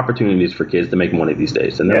more opportunities for kids to make money these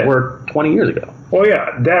days than there were 20 years ago. Well,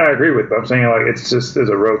 yeah, that I agree with. But I'm saying like it's just there's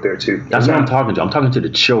a road there too. That's what I'm talking to. I'm talking to the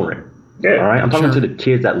children. Yeah. All right. I'm talking to the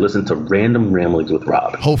kids that listen to Random Ramblings with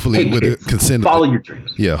Rob. Hopefully with the consent. Follow your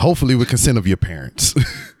dreams. Yeah. Hopefully with consent of your parents.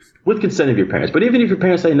 With consent of your parents. But even if your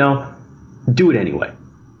parents say no, do it anyway.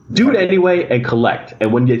 Do it anyway and collect.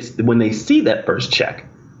 And when they see that first check,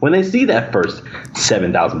 when they see that first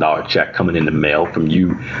 $7,000 check coming in the mail from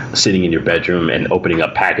you sitting in your bedroom and opening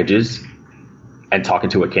up packages and talking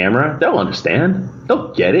to a camera, they'll understand.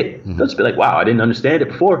 They'll get it. Mm-hmm. They'll just be like, wow, I didn't understand it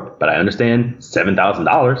before, but I understand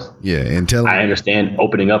 $7,000. Yeah, and tell them. I understand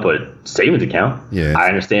opening up a savings account. Yeah. I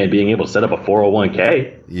understand being able to set up a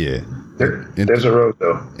 401k. Yeah. There's a road,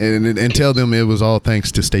 though. And tell them it was all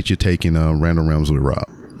thanks to State Your Take in Random Rambles with Rob.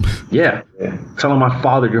 Yeah. Tell them I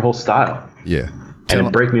fathered your whole style. Yeah.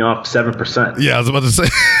 And break me off 7%. Yeah, I was about to say.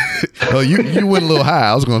 Oh, you went a little high.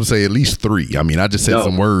 I was going to say at least 3. I mean, I just said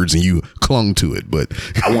some words and you clung to it, but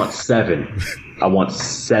I want 7. I want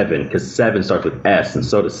 7 because 7 starts with S, and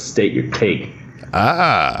so does State Your Take.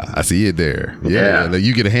 Ah, I see it there. Yeah.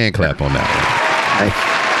 You get a hand clap on that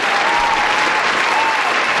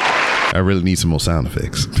one. I really need some more sound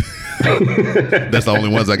effects. That's the only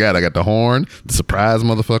ones I got. I got the horn, the surprise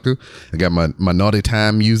motherfucker. I got my naughty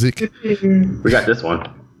time music. We got this one.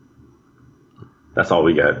 That's all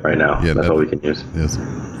we got right now. Yeah, that's all we can use. Yes.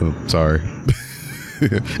 Oh, sorry.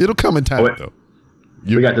 It'll come in time, though.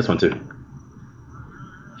 We got this one, too.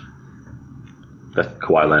 That's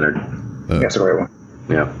Kawhi Leonard. That's the right one.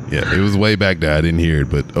 Yeah. Yeah, it was way back there. I didn't hear it,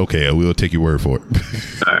 but okay, I will take your word for it.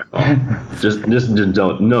 All right. Well, just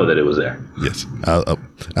don't know that it was there. Yes.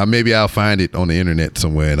 Maybe I'll find it on the internet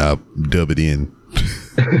somewhere and I'll dub it in.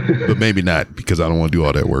 But maybe not, because I don't want to do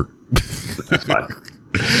all that work. That's fine.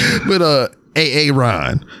 But AA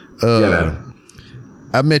Ron,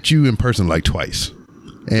 I met you in person like twice.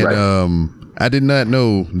 And I did not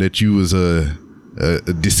know that you was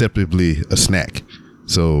deceptively a snack.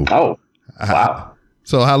 So wow.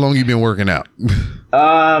 So how long you been working out?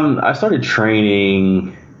 I started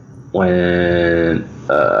training when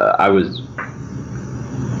I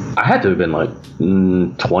had to have been like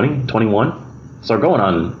 20, 21. So going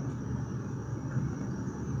on,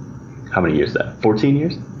 how many years is that? 14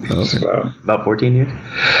 years? Okay. About 14 years.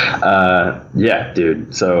 Yeah,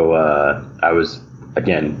 dude. So I was,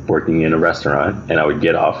 again, working in a restaurant, and I would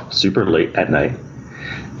get off super late at night,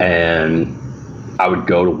 and I would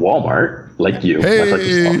go to Walmart like you.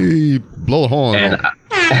 Hey, blow a horn. And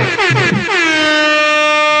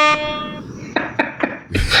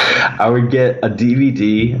I would get a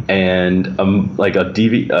DVD and like a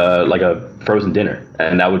frozen dinner,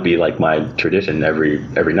 and that would be like my tradition every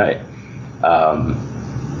night.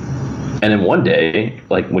 And then one day,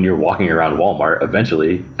 like when you're walking around Walmart,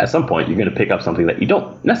 eventually at some point you're going to pick up something that you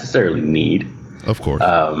don't necessarily need. Of course.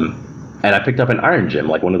 And I picked up an Iron Gym,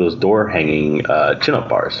 like one of those door hanging chin-up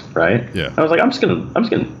bars, right? Yeah. I was like, I'm just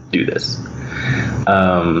gonna do this.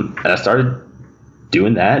 And I started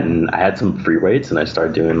doing that, and I had some free weights, and I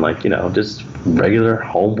started doing like, just regular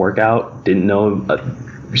home workout. Didn't know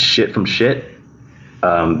shit from shit.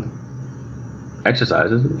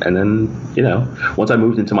 Exercises, and then once I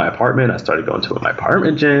moved into my apartment, I started going to my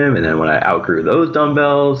apartment gym, and then when I outgrew those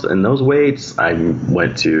dumbbells and those weights, I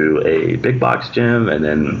went to a big box gym, and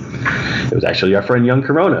then it was actually our friend Young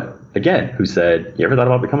Corona again who said, "You ever thought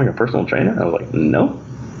about becoming a personal trainer?" I was like, "No."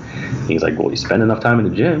 He's like, well, you spend enough time in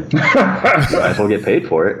the gym, you might as well get paid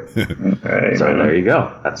for it. Hey, So man. there you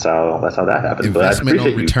go. That's how that happens. But I Investment on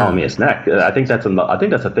appreciate you return. calling me a snack. I think that's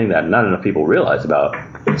a thing that not enough people realize about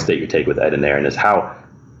State Your Take with Ed and Aaron is how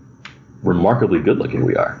remarkably good looking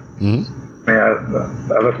we are. Yeah,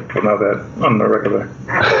 I let people know that on the regular.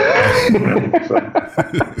 So,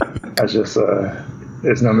 that's just,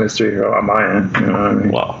 it's no mystery on my end. You know what I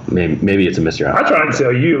mean? Well, maybe it's a mystery. I try and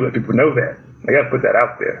tell you, let people know that. I gotta put that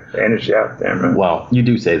out there, the energy out there, man. Well, you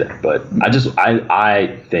do say that, but I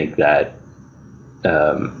think that.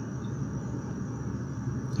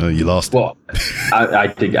 You lost. Well, I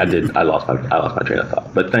think I did. I lost my train of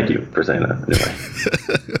thought. But thank you for saying that. Anyway.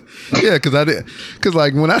 Yeah, because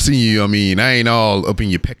like when I see you, I mean, I ain't all up in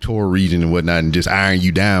your pectoral region and whatnot and just iron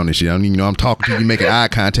you down and shit. I mean, I'm talking to you, making eye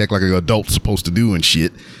contact like an adult's supposed to do and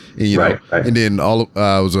shit. And, you know, Right. And then I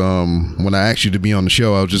was when I asked you to be on the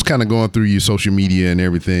show, I was just kind of going through your social media and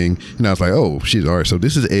everything, and I was like, oh shit, all right, so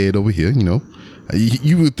this is Ed over here, you know.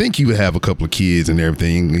 You would think he would have a couple of kids and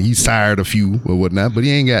everything. He sired a few or whatnot, but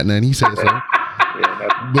he ain't got none. He said so.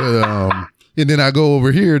 But and then I go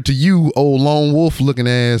over here to you, old lone wolf looking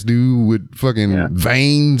ass dude with fucking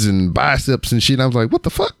veins and biceps and shit. I was like, what the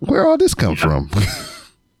fuck? Where all this come from?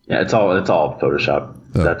 Yeah, it's all Photoshop.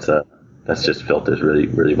 That's just filters, really,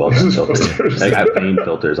 really well done filters. I have paint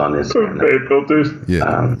filters on this. Paint filters.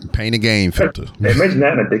 Yeah, paint a game filter. Hey, imagine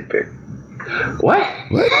that in a dick pic. What?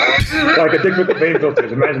 Like a dick pic with paint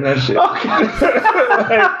filters. Imagine that shit.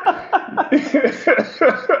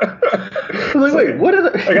 Wait, what is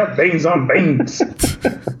it? I got veins on veins.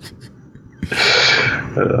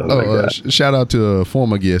 Shout out to a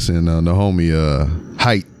former guest and the homie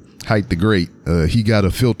Height the Great. He got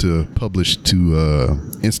a filter published to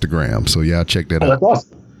Instagram, so y'all check that out. That's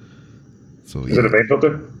awesome. So Is it a vein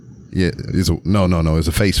filter? Yeah, no. It's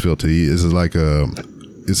a face filter.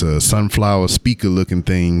 It's a sunflower speaker looking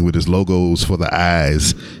thing with his logos for the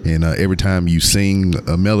eyes, and every time you sing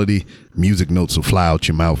a melody, music notes will fly out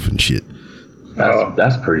your mouth and shit.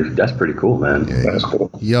 That's pretty cool, man. Yeah, That's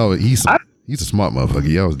cool. He's a smart motherfucker.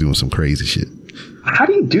 He always doing some crazy shit. How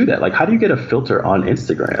do you do that? Like, how do you get a filter on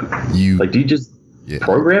Instagram? Do you just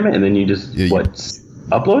program it and then you just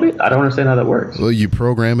upload it? I don't understand how that works. Well, you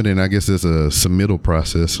program it, and I guess there's a submittal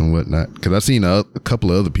process and whatnot. Because I've seen a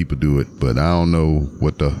couple of other people do it, but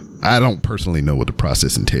I don't personally know what the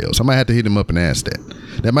process entails. I might have to hit him up and ask that.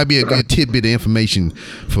 That might be a good tidbit of information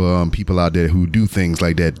for people out there who do things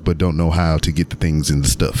like that, but don't know how to get the things in the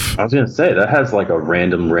stuff. I was gonna say that has like a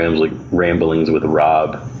random ramblings with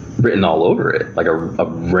Rob written all over it, like a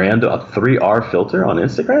 3R filter on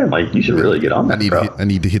Instagram. Like, you should really get on that. I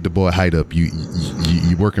need to hit the boy Height up. You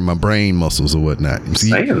working my brain muscles or whatnot. You see,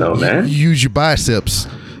 saying though, man. You use your biceps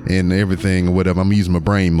and everything or whatever. I'm using my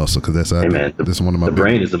brain muscle because that's one of my. The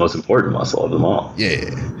brain is the most important muscle of them all. Yeah,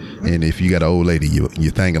 and if you got an old lady, you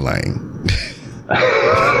thang-a-lang.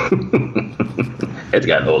 It's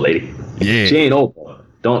got an old lady. Yeah, she ain't old.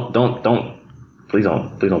 Please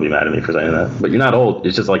don't be mad at me for saying that. But you're not old.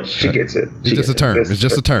 It's just like she gets it. It's just a term. It's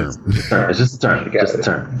just a term. It's just a term. Just a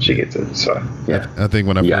term. She gets it. So yeah. I think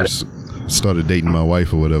when I first started dating my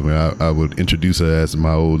wife or whatever, I would introduce her as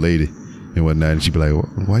my old lady and whatnot, and she'd be like,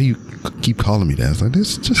 "Why do you keep calling me that?" I was like,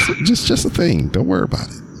 "This just a thing. Don't worry about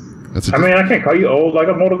it." I mean, I can't call you old. Like,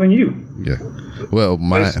 I'm older than you. Yeah. Well,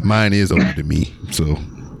 mine is older than me, so.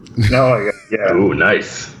 No, yeah. Ooh,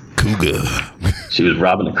 nice. Cougar. She was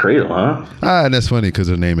robbing the cradle, huh? And that's funny because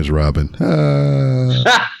her name is Robin. That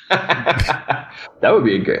would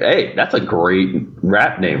be that's a great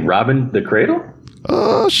rap name, Robin the Cradle.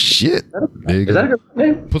 Oh shit! Is that a good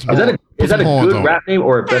name? Is that a good rap name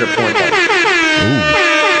or a better porn title?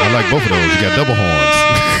 Ooh, I like both of those. You got double horns.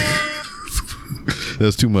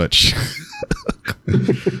 That's too much.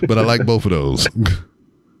 But I like both of those.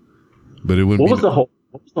 But it wouldn't. What was the whole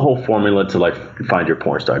formula to like find your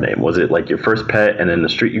porn star name? Was it like your first pet and then the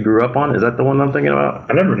street you grew up on? Is that the one I'm thinking about?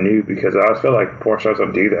 I never knew because I feel like porn stars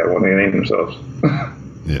don't do that when they name themselves.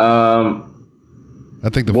 Yeah. I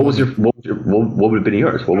think what would have been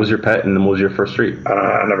yours? What was your pet and then what was your first street?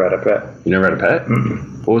 I never had a pet. You never had a pet?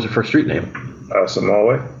 Mm-mm. What was your first street name?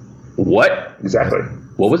 Samoa. What? Exactly.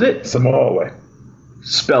 What was it? Samoa.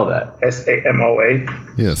 Spell that. Samoa.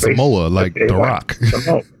 Yeah, Samoa, like The Rock.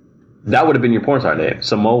 Samoa. That would have been your porn star name.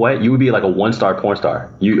 Samoa. You would be like a 1-star porn star.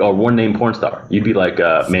 Or one name porn star. You'd be like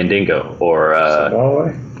Mandingo or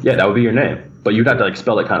Samoa. Yeah, that would be your name. But you'd have to like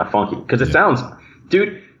spell it kind of funky because it sounds,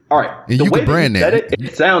 dude. All right, and the you way can brand that you said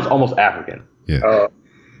it sounds almost African. Yeah.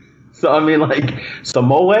 So I mean, like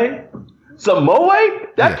Samoa.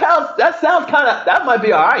 That counts. That sounds kind of. That might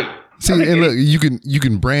be all right. See, and look, you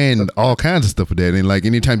can brand all kinds of stuff with that, and like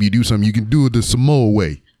anytime you do something, you can do it the Samoa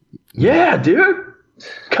way. Yeah, dude.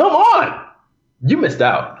 Come on. You missed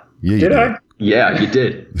out. Yeah, Did I? Yeah, you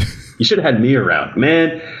did. You should have had me around,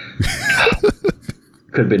 man.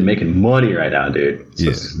 Could have been making money right now, dude.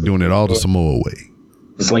 Yeah, doing it all the Samoa way.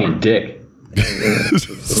 Slinging dick.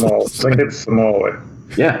 Small way.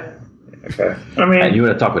 Yeah. Okay. I mean, And you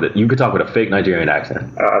could talk with a fake Nigerian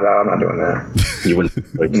accent. no, I'm not doing that. You wouldn't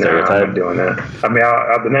like No, I'm stereotype. not doing that. I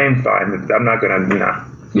mean, the name's fine. I'm not gonna,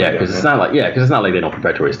 Yeah, because it's not like they don't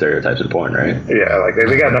perpetuate stereotypes in porn, right? Yeah, like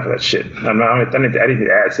they got enough of that shit. I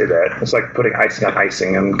didn't add to that. It's like putting icing on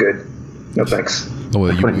icing. I'm good. No thanks. Oh,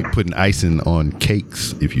 well, you be putting icing on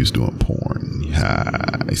cakes if you was doing porn.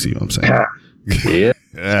 I see what I'm saying.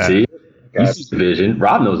 Yeah. See? You see the vision.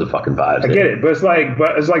 Rob knows the fucking vibes. I get it, but it's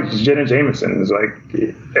like Jenna Jameson. It's like,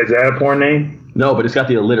 is that a porn name? No, but it's got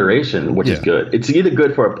the alliteration, which is good. It's either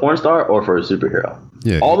good for a porn star or for a superhero.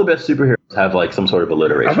 Yeah. All the best superheroes have like some sort of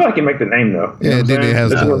alliteration. I feel like you make the name though. Yeah, and then it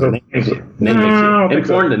has name makes it. In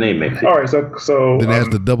porn, the name makes it. All right, so then it has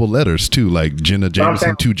the double letters too, like Jenna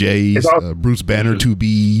Jameson, 2 J's, Bruce Banner, 2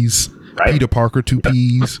 B's, Right. Peter Parker, 2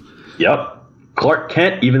 P's. Yep. Clark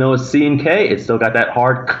Kent, even though it's C and K, it's still got that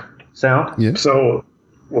hard sound. Yeah. So,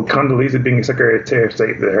 will Condoleezza being Secretary of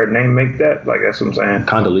State, did her name make that? Like, that's what I'm saying.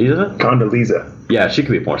 Condoleezza? Condoleezza. Yeah, she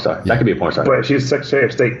could be a porn star. That could be a porn star. But she's Secretary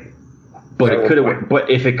of State. But it could have. But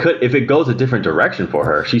if it goes a different direction for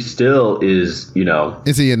her, she still is.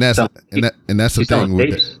 And see, and that's the thing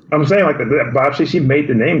with it. I'm saying like Bob said, she made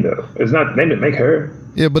the name though. It's not the name that make her.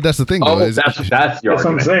 Yeah, but that's the thing. Oh, though, that's your That's what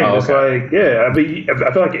I'm argument. saying. Oh, It's okay. like, yeah, I mean,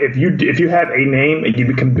 I feel like if you have a name and you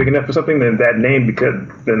become big enough for something, then that name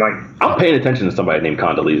then like I'm paying attention to somebody named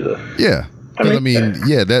Condoleezza. Yeah, I mean,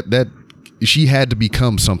 that she had to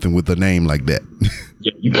become something with a name like that.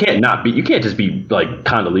 Yeah, you can't just be like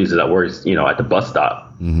Condoleezza that works, at the bus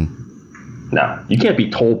stop. Mm-hmm. No, you can't be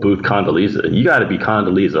toll booth Condoleezza. You got to be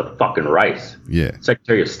Condoleezza fucking Rice. Yeah,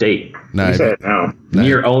 Secretary of State. you say it now.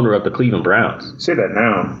 Near owner of the Cleveland Browns. Say that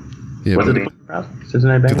now. yeah, Was it the Cleveland Browns?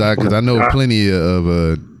 Cincinnati Bengals? because I know plenty of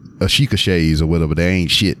Ashika Shays or whatever. They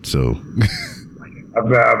ain't shit. So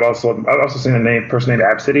I've also seen a person named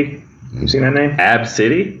Ab City. You seen that name? Ab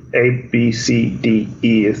City?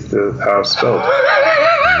 ABCDE is how it's spelled.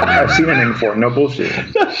 I've seen that name before. No bullshit.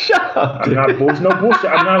 Shut up. I'm not no bullshit.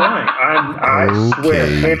 I'm not lying. I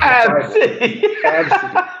swear. Ab City.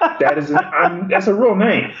 Ab City. That's a real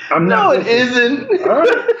name. I'm No, not. it isn't. All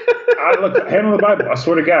right. Look, hand on the Bible. I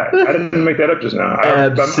swear to God, I didn't make that up just now.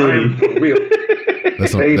 Ab I'm City. real.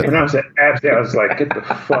 that's They pronounced it Ab City. I was like, get the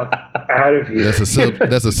fuck out of here. that's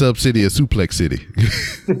a subsidy of Suplex City.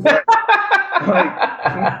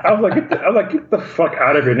 I was like, get the fuck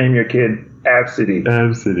out of here. Name your kid Ab City.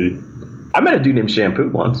 Ab City. I met a dude named Shampoo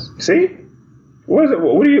once. See, what is it?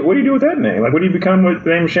 What do you do with that name? Like, what do you become with the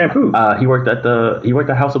name Shampoo? He worked at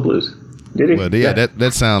House of Blues. Did he? Well, yeah,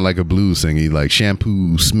 that sounds like a blues singer, like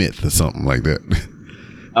Shampoo Smith or something like that.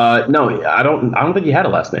 No, I don't think he had a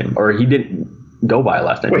last name, or he didn't go by a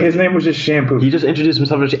last name. Wait, his name was just Shampoo. He just introduced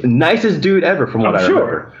himself as nicest dude ever, from what I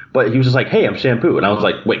remember. But he was just like, "Hey, I'm Shampoo," and I was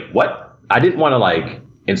like, "Wait, what?" I didn't want to like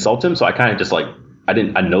insult him, so I kind of just like I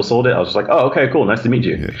no-sold it. I was just like, "Oh, okay, cool, nice to meet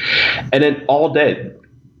you." Yeah. And then all day,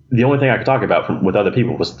 the only thing I could talk about with other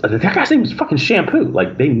people was that guy's name was fucking Shampoo.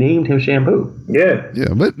 Like they named him Shampoo. Yeah.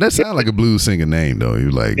 Yeah, but that sounds like a blues singer name though.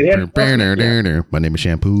 You're like, my name is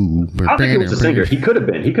Shampoo. I don't think he was a singer. He could have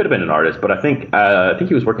been. He could have been an artist, but I think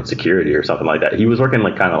he was working security or something like that. He was working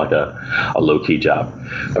like kind of like a low-key job.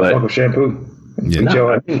 But Uncle Shampoo. Yeah.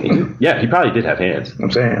 No, he probably did have hands. I'm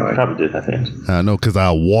saying, like, Probably did have hands. I know, because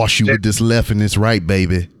I'll wash you with this left and this right,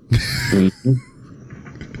 baby. He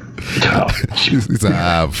said,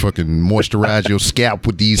 I fucking moisturize your scalp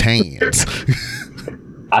with these hands.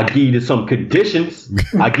 I give you some conditions.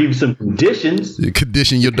 You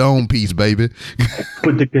condition your dome piece, baby.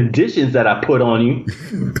 Put the conditions that I put on you.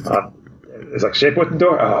 It's like Shampoo at the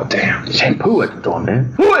door. Oh, damn. Shampoo at the door,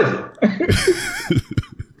 man. Who is it?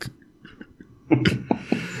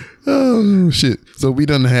 Oh shit! So we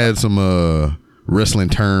done had some wrestling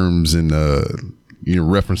terms and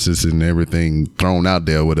references and everything thrown out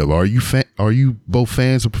there. Whatever. Are you both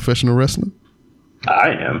fans of professional wrestling?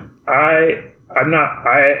 I am. I'm not.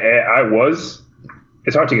 I was.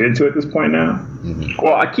 It's hard to get into at this point now. Mm-hmm.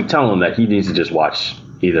 Well, I keep telling him that he needs to just watch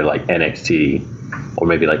either like NXT or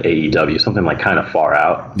maybe like AEW, something like kind of far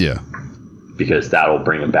out. Yeah. Because that'll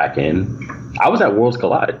bring him back in. I was at Worlds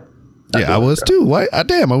Collide. Yeah, I was too. Why?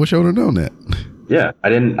 Damn, I wish I would have known that. Yeah, I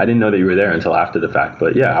didn't know that you were there until after the fact.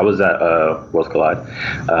 But yeah, I was at Worlds Collide.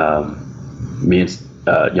 Me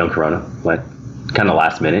and Young Corona went. kind of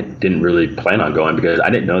last minute. Didn't really plan on going because I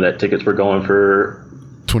didn't know that tickets were going for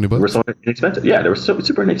 $20. Were so inexpensive. Yeah, they were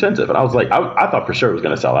super inexpensive, and I was like, I thought for sure it was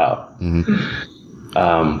going to sell out.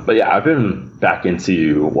 But yeah, I've been back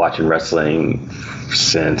into watching wrestling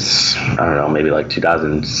since I don't know, maybe like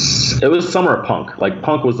 2000. It was summer of Punk. Like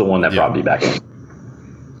Punk was the one that brought me back in.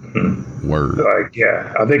 Word. Like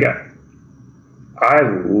I think I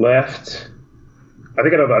left. I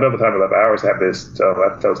think I know the time I left. I always have this. I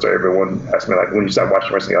have to tell the story. Everyone asks me like, when you start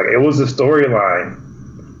watching wrestling, like it was the storyline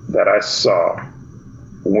that I saw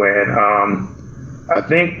when I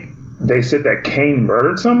think they said that Kane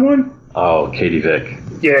murdered someone. Oh, Katie Vick.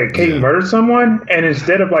 Yeah, Kane murdered someone, and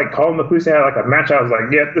instead of like calling the police, they had like a match. I was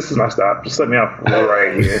like, "Yeah, this is my stop. Just let me off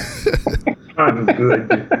right here. I'm good."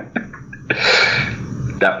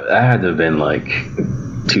 That had to have been like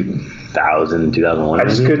 2000, 2001. I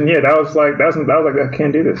just couldn't. Yeah, that was like I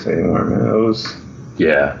can't do this anymore, man. It was.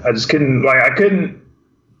 Yeah. I just couldn't. Like I couldn't.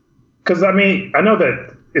 Because I mean, I know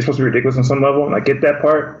that it's supposed to be ridiculous on some level, and I get that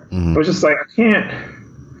part. But it's just like I can't.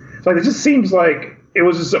 It's like it just seems like it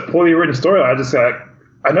was just a poorly written story. I just like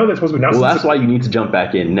I know that's supposed to be. Well, that's why you need to jump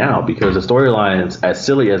back in now because the storylines, as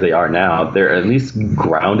silly as they are now, they're at least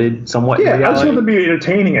grounded somewhat. Yeah, in reality. I just want them to be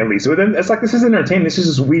entertaining at least. But then it's like this isn't entertaining. This is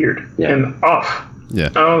just weird and off.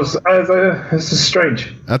 Yeah, I was this is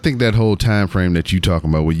strange. I think that whole time frame that you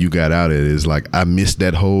talking about, where you got out at, is like I missed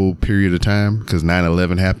that whole period of time because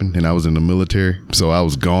 9/11 happened and I was in the military, so I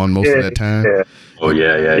was gone most of that time. Yeah. Oh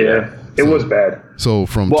yeah. It was bad. So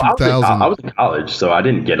from 2000, I was in college, so I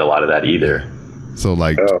didn't get a lot of that either. So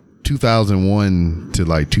like 2001 to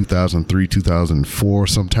like 2003, 2004,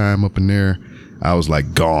 sometime up in there, I was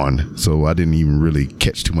like gone. So I didn't even really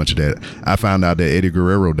catch too much of that. I found out that Eddie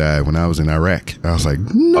Guerrero died when I was in Iraq. I was like,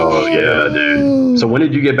 no. Oh yeah, dude. So when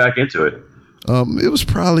did you get back into it? It was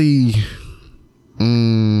probably,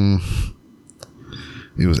 it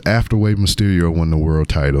was after Rey Mysterio won the world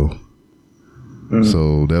title.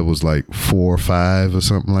 So that was like 4 or 5 or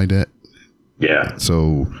something like that. Yeah.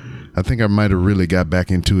 So I think I might have really got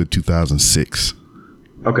back into it 2006.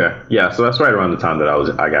 Okay. Yeah. So that's right around the time that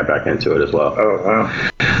I got back into it as well. Oh wow.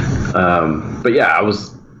 But yeah, I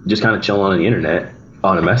was just kind of chilling on the internet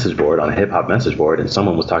on a message board, on a hip hop message board, and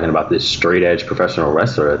someone was talking about this straight edge professional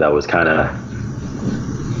wrestler that was kind of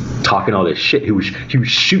talking all this shit. He was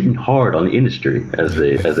shooting hard on the industry, as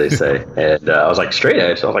they say. And I was like, straight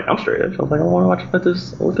edge. I was like, I'm straight edge. I was like, I want to watch what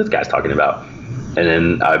this guy's talking about. And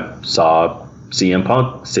then I saw CM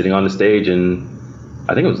Punk sitting on the stage in,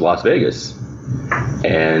 I think it was Las Vegas,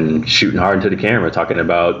 and shooting hard into the camera, talking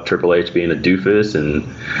about Triple H being a doofus and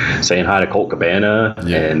saying hi to Colt Cabana.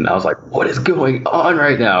 Yeah. And I was like, what is going on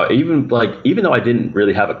right now? Even though I didn't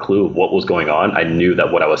really have a clue of what was going on, I knew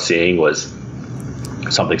that what I was seeing was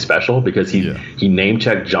something special because he name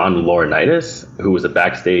checked John Laurinaitis, who was a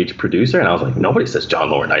backstage producer, and I was like, nobody says John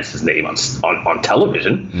Laurinaitis' name on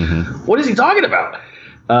television. What is he talking about?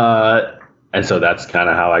 And so that's kind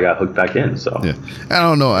of how I got hooked back in. So yeah, I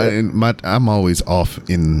don't know. I'm always off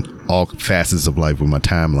in all facets of life with my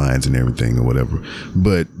timelines and everything or whatever.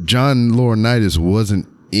 But John Laurinaitis wasn't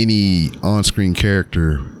any on-screen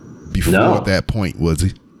character before that point, was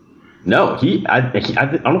he? No, I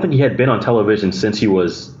don't think he had been on television since he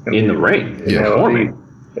was in the ring performing.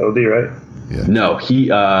 LD, right? Yeah. No, he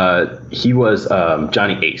was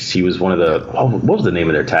Johnny Ace. He was one of the what was the name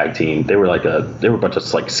of their tag team? They were a bunch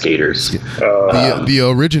of like skaters. The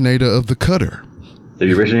originator of the cutter.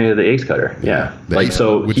 The originator of the Ace Cutter. Yeah,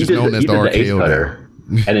 which is known as the Ace Cutter.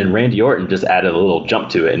 And then Randy Orton just added a little jump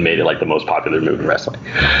to it and made it like the most popular move in wrestling.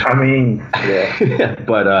 I mean, yeah.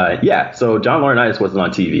 But so John Laurinaitis wasn't on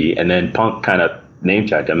TV, and then Punk kind of name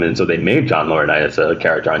checked him, and so they made John Laurinaitis a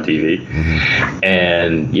character on TV.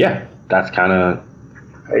 And yeah, that's kind of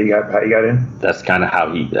how you got in. That's kind of how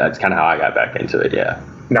I got back into it. Yeah.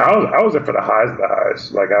 No, I was there for the highs of the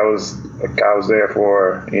highs. Like I was there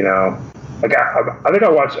for I think I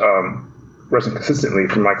watched wrestling consistently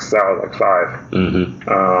from since I was 5.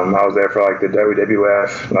 I was there for like the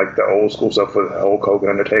WWF, like the old school stuff with Hulk Hogan,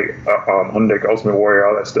 Undertaker, Ultimate Warrior,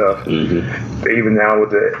 all that stuff. Even now with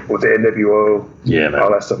the NWO,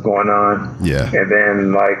 all that stuff going on. Yeah. And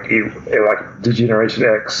then like the Generation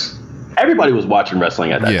X. Everybody was watching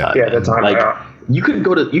wrestling at that time. Yeah, at that time. Like you couldn't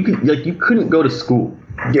go to school.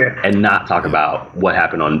 Yeah. And not talk about what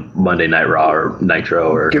happened on Monday Night Raw or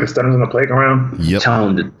Nitro or give it stunners on the playground. Yep.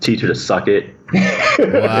 Telling the teacher to suck it.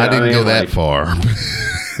 Well, I didn't go that far. That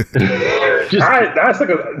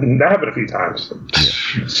happened a few times.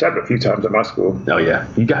 It happened a few times at my school. Oh yeah,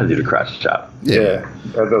 you got to do the crotch chop. Yeah.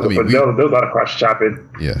 There was a lot of crotch chopping.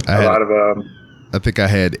 Yeah. A lot of I think I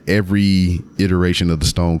had every iteration of the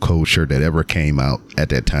Stone Cold shirt that ever came out at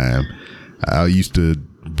that time.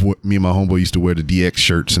 Me and my homeboy used to wear the DX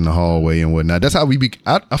shirts in the hallway and whatnot. That's how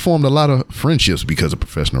I formed a lot of friendships because of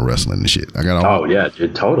professional wrestling and shit. Yeah,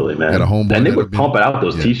 dude, totally, man. Got a homeboy, and they were pumping out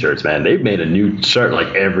those T-shirts, man. They've made a new shirt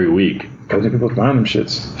like every week. Because people buying them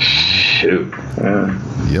shits. Shoot.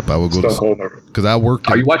 Yeah. Yep, I would go because I worked.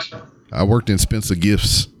 Are you watching? I worked in Spencer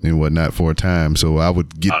Gifts and whatnot for a time, so I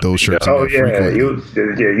would get those shirts. Oh yeah, you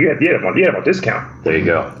had a discount. There you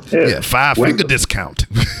go. Yeah, 5-finger discount.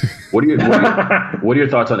 What are your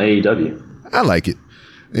thoughts on AEW? I like it.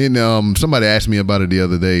 And somebody asked me about it the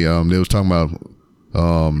other day. They was talking about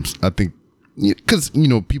I think because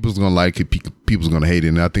people's gonna like it, people's gonna hate it,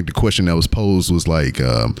 and I think the question that was posed was like,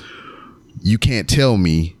 you can't tell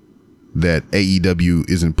me that AEW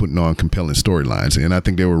isn't putting on compelling storylines, and I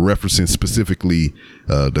think they were referencing specifically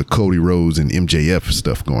the Cody Rhodes and MJF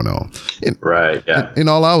stuff going on. Right. Yeah. And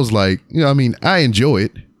all I was like, I enjoy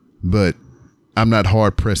it, but I'm not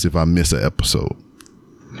hard pressed if I miss an episode.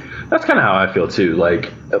 That's kind of how I feel too.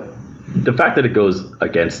 Like the fact that it goes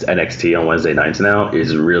against NXT on Wednesday nights now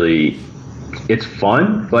is really, it's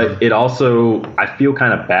fun, but it also, I feel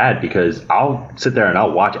kind of bad because I'll sit there and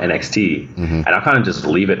I'll watch NXT and I'll kind of just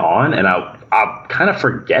leave it on and I'll kind of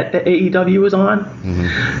forget that AEW is on.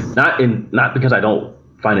 Not because I don't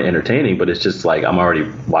find it entertaining, but it's just like I'm already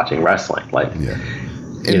watching wrestling. Like,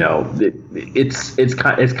 it's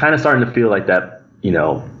kind of starting to feel like that,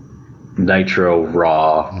 Nitro,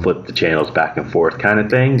 Raw, flip the channels back and forth kind of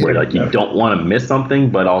thing, where like you don't want to miss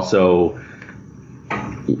something, but also,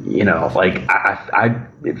 like I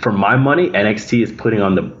for my money, NXT is putting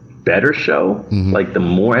on the better show, like the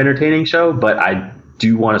more entertaining show, but I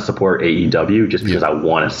do want to support AEW just because I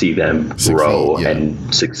want to see them grow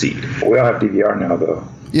and succeed. We all have DVR now, though.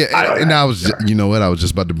 Yeah, and I was, I was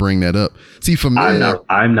just about to bring that up. See, for me,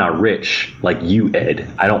 I'm not rich like you, Ed.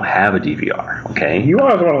 I don't have a DVR. Okay, you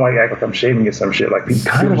always want to act like I'm shaming you some shit. Like you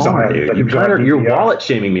kind of are, dude. You're wallet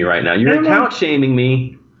shaming me right now. You're account shaming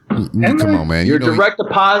me. Come on, man. You're direct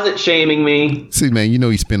deposit shaming me. See, man,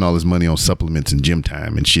 he spent all his money on supplements and gym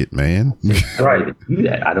time and shit, man. Right.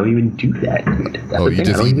 I don't even do that, dude. You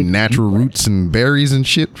just eat natural roots and berries and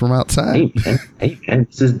shit from outside? Hey, man,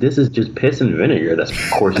 this is just piss and vinegar that's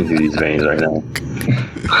coursing through these veins right now.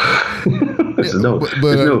 There's no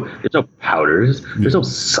powders. There's no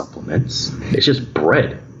supplements. It's just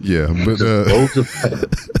bread. Yeah, but loaves of bread.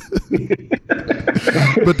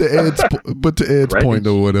 but to Ed's point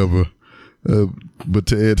or whatever. But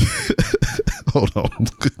to Ed, hold on.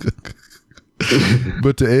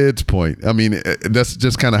 But to Ed's point, I mean, that's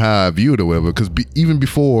just kind of how I view it or whatever. Because even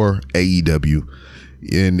before AEW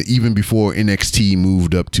and even before NXT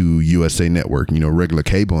moved up to USA Network, regular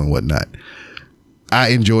cable and whatnot, I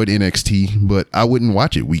enjoyed NXT, but I wouldn't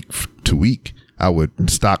watch it week to week. I would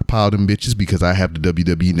stockpile them bitches because I have the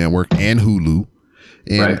WWE Network and Hulu.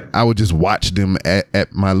 And I would just watch them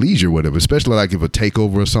at my leisure, whatever. Especially like if a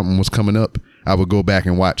takeover or something was coming up, I would go back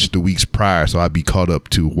and watch the weeks prior, so I'd be caught up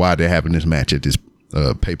to why they're having this match at this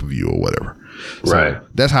pay-per-view or whatever. So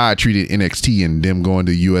that's how I treated NXT, and them going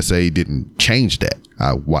to USA didn't change that.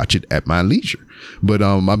 I watch it at my leisure. But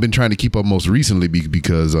I've been trying to keep up most recently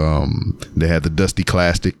because they had the Dusty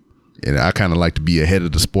Classic, and I kind of like to be ahead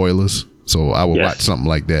of the spoilers, so I would watch something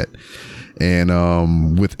like that.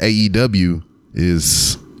 And with AEW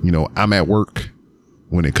is, I'm at work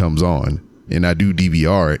when it comes on, and I do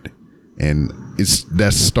DVR it, and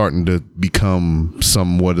that's starting to become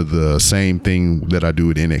somewhat of the same thing that I do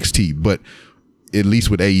at NXT. But at least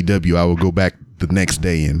with AEW, I will go back the next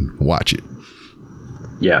day and watch it.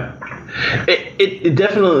 Yeah, it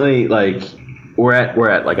definitely, like, we're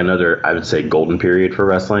at like another, I would say, golden period for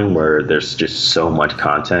wrestling, where there's just so much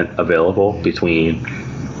content available between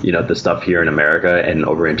the stuff here in America and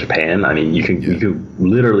over in Japan. I mean, you can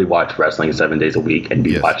literally watch wrestling 7 days a week and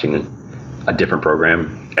be watching a different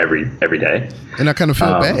program every day. And I kind of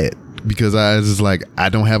feel bad because I was just like, I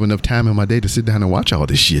don't have enough time in my day to sit down and watch all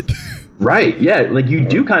this shit. Right. Yeah. Like you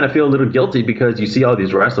do kind of feel a little guilty because you see all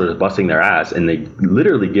these wrestlers busting their ass and they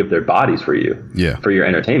literally give their bodies for you, for your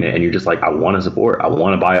entertainment. And you're just like, I want to support. I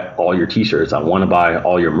want to buy all your T-shirts. I want to buy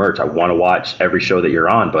all your merch. I want to watch every show that you're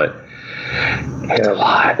on, but it's a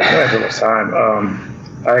lot. I have a little time.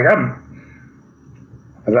 I got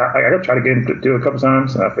tried to get into do it a couple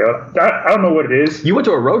times and I failed. I don't know what it is. You went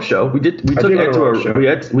to a road show. We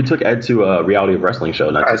took Ed to a Reality of Wrestling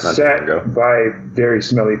show. I sat by a very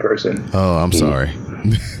smelly person. Oh, I'm sorry.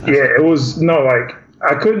 Yeah, it was I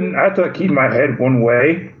had to keep my head one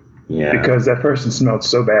way. Yeah. Because that person smelled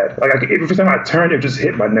so bad. Like every time I turned, it just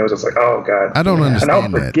hit my nose. I was like, oh God. I don't understand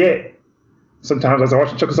and I'll forget. sometimes as I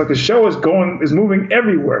watch the show, it's like the show is moving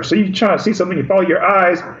everywhere. So you try to see something, you follow your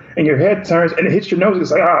eyes, and your head turns, and it hits your nose.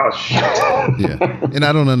 It's like, oh shit. Yeah, and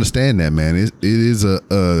I don't understand that, man. It is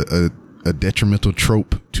a detrimental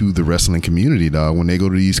trope to the wrestling community, dog. When they go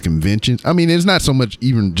to these conventions, I mean, it's not so much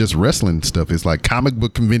even just wrestling stuff. It's like comic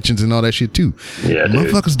book conventions and all that shit too. Yeah,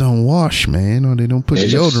 motherfuckers don't wash, man, or they don't put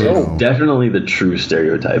deodorant on. Definitely the true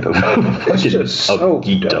stereotype of It's just soap,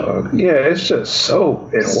 dog. Yeah, it's just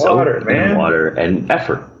soap and water, man. And water and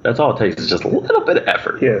effort. That's all it takes. Is just a little bit of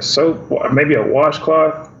effort. Yeah, soap, maybe a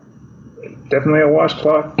washcloth. Definitely a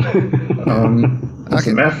washcloth.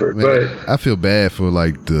 Some effort, man, but I feel bad for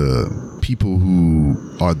like the people who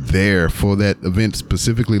are there for that event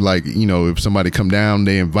specifically. Like, you know, if somebody come down,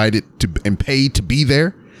 they invited to and paid to be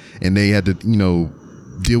there, and they had to, you know,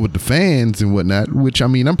 deal with the fans and whatnot. Which, I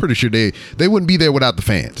mean, I'm pretty sure they wouldn't be there without the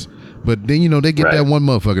fans. But then, you know, they get that one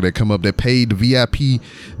motherfucker that come up that paid the VIP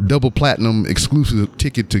double platinum exclusive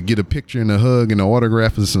ticket to get a picture and a hug and an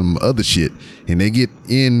autograph and some other shit, and they get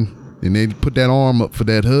in. And they put that arm up for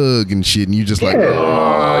that hug and shit, and you just like, oh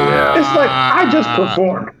yeah. It's like, I just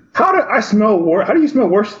performed. How do I smell worse? How do you smell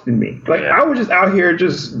worse than me? Like, I was just out here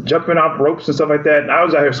just jumping off ropes and stuff like that, and I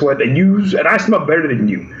was out here sweating, and I smell better than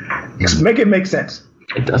you. Make it make sense.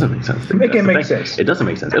 It doesn't make sense. Make it make sense. It doesn't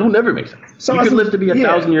make sense. It'll never make sense. So you could live to be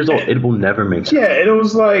 1,000 years old. It will never make sense. Yeah, it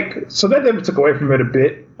was like, so that never took away from it a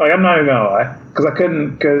bit. Like, I'm not even gonna lie, because I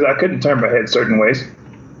couldn't turn my head certain ways,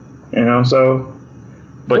 you know. So.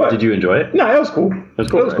 But did you enjoy it? No, it was cool. It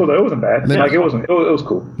was cool though. It wasn't bad. Like, it was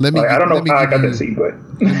cool. I don't know how I got that seat, but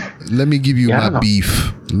let me give you my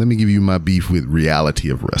beef. Let me give you my beef with reality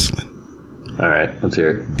of wrestling. All right, let's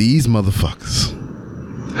hear it. These motherfuckers.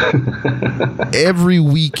 Every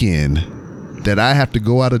weekend that I have to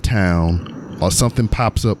go out of town or something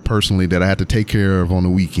pops up personally that I have to take care of on the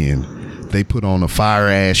weekend, they put on a fire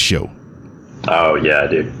ass show. Oh yeah,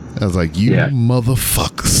 dude. I was like, you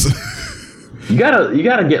motherfuckers. You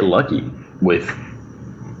gotta get lucky with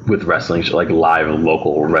wrestling shows, like live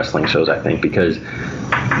local wrestling shows, I think, because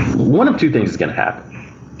one of two things is gonna happen.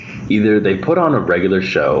 Either they put on a regular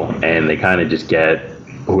show and they kind of just get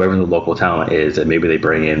whoever the local talent is, and maybe they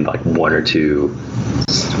bring in like one or two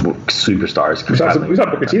superstars. We saw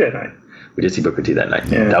Booker T that night. We did see Booker T that night.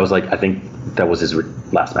 Yeah. That was like, I think that was his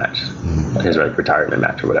last match, his retirement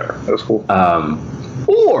match or whatever. That was cool.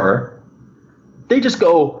 Or they just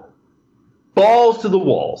go balls to the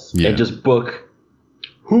walls and just book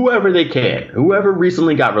whoever they can, whoever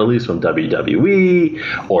recently got released from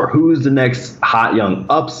WWE, or who's the next hot young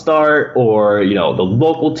upstart, or, you know, the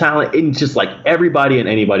local talent, and just like everybody and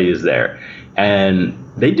anybody is there. And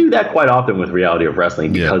they do that quite often with reality of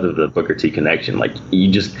wrestling because of the Booker T connection. Like,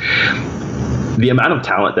 the amount of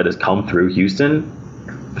talent that has come through Houston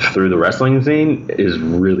through the wrestling scene is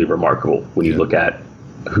really remarkable when you look at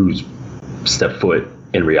who's stepped foot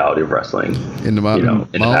in reality of wrestling in the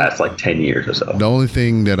past like 10 years or so. The only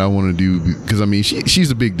thing that I want to do, because I mean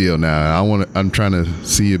she's a big deal now. I'm trying to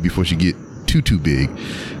see her before she get too big,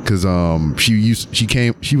 because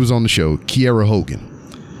she was on the show, Kiera Hogan,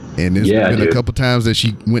 and there's been a couple times that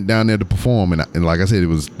she went down there to perform, and like I said, it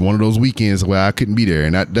was one of those weekends where I couldn't be there,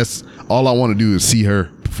 and that's all I want to do is see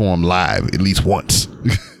her perform live at least once.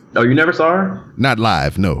 Oh, you never saw her? Not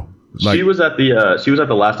live, no. Like, she was at the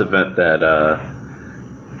last event that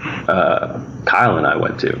Kyle and I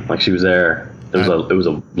went to. Like, she was there. It was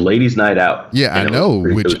a ladies' night out. Yeah, I know.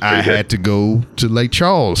 Which I had to go to Lake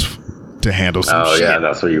Charles to handle some shit. Oh yeah,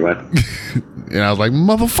 that's where you went. And I was like,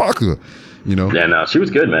 motherfucker, you know. Yeah, no, she was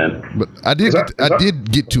good, man. But I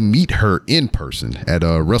did get to meet her in person at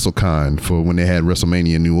WrestleCon for when they had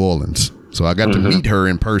WrestleMania in New Orleans. So I got to meet her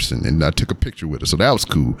in person, and I took a picture with her. So that was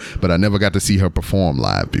cool. But I never got to see her perform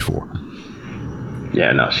live before.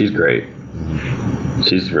 Yeah, no, she's great.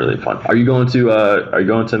 She's really fun. Are you going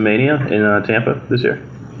to Mania in Tampa this year?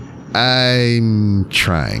 I'm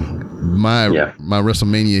trying. My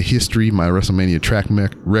WrestleMania history, my WrestleMania track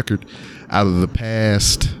record, out of the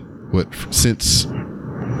past since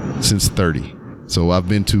 30. So I've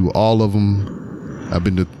been to all of them. I've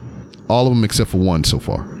been to all of them except for one so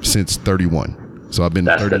far since 31. So I've been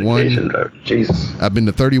to 31. Jesus. I've been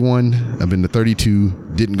to 31. I've been to 32.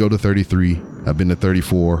 Didn't go to 33. I've been to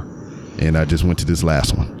 34. And I just went to this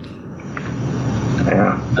last one.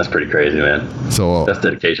 Yeah, that's pretty crazy, man. So that's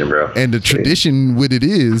dedication, bro. And the tradition with it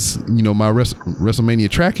is, you know, my WrestleMania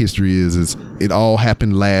track history is it all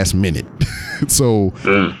happened last minute. So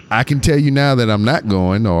I can tell you now that I'm not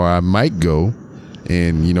going, or I might go,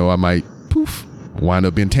 and you know, I might wind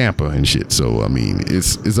up in Tampa and shit. So I mean,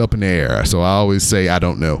 it's up in the air. So I always say I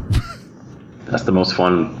don't know. That's the most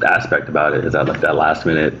fun aspect about it, is that like that last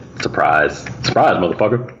minute surprise,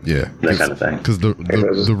 motherfucker. Yeah, That kind of thing. Because the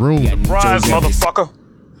room, Surprise, motherfucker.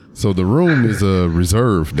 so the room is a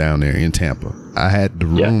reserve down there in Tampa. I had the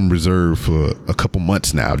room reserved for a couple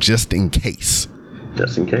months now, just in case.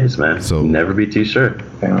 Just in case, man. So- never be too sure.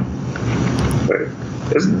 Yeah. But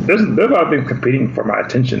there's a lot of things competing for my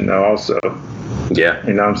attention though. Also, Yeah.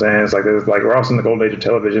 you know what I'm saying? It's like we're also in the golden age of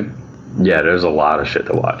television. Yeah, there's a lot of shit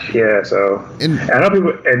to watch. Yeah, so And- I know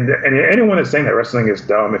people, and anyone that's saying that wrestling is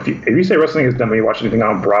dumb. If you say wrestling is dumb and you watch anything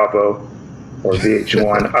on Bravo or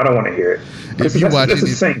VH1, I don't want to hear it. If you watch it's the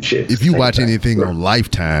same shit. If you Same watch thing. anything on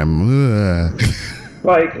Lifetime,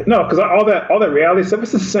 Like no, because all that reality stuff,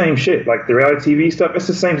 it's the same shit. Like the reality TV stuff, it's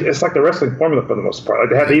the same. It's like the wrestling formula for the most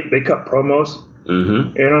part. Like they cut promos.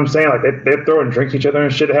 Mm-hmm. You know what I'm saying? Like they're throwing drinks at each other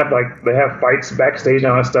and shit. They have fights backstage and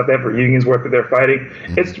all that stuff. They have reunions where they're fighting.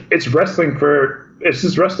 It's wrestling for. It's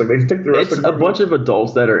just wrestling. They take the It's wrestling. a bunch of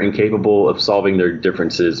adults that are incapable of solving their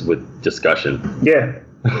differences with discussion. Yeah,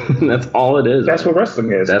 That's all it is. that's what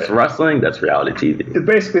wrestling is. That's wrestling. That's reality TV. It's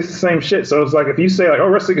basically the same shit. So it's like if you say like, "Oh,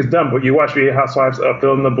 wrestling is dumb," but you watch Real Housewives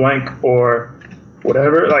fill in the blank or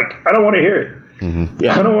whatever, like I don't want to hear it.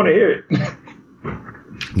 Yeah. I don't want to hear it.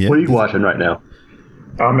 yeah. What are you watching right now?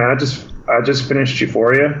 Oh man, I just finished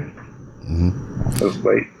Euphoria. It was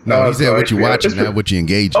late. No, he said so what you yeah, watching, it's- not what you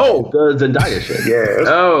engage. Oh, the Zendaya shit. Yeah. it's-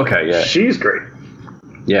 Oh, okay. Yeah. She's great.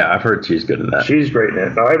 Yeah, I've heard she's good in that. She's great in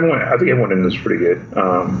it. I think everyone in this is pretty good.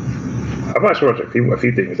 I've actually watched a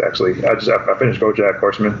few things actually. I finished BoJack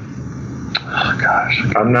Horseman. Oh gosh.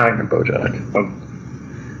 I'm not BoJack.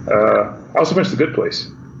 I also finished The Good Place.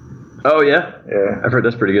 Oh yeah. Yeah, I've heard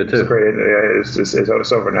that's pretty good it's too. great. Yeah,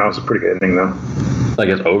 it's over now. It's a pretty good ending though. Like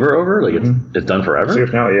it's over. Like it's done forever.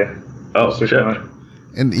 Series now, yeah. Oh Series shit. finale.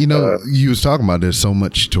 And you was talking about there's so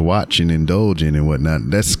much to watch and indulge in and whatnot.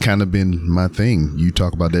 That's kind of been my thing. You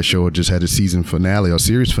talk about that show just had a season finale or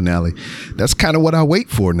series finale. That's kind of what I wait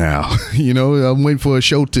for now. I'm waiting for a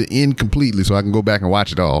show to end completely so I can go back and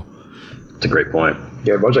watch it all. It's a great point.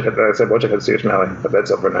 Yeah, BoJack had the series finale, but that's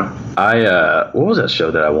over now. What was that show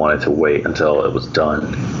that I wanted to wait until it was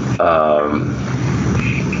done?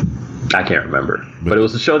 I can't remember, but it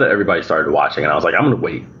was a show that everybody started watching, and I was like, I'm gonna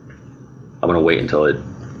wait until it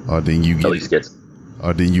Or then you at least gets.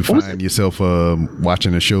 or then you was find yourself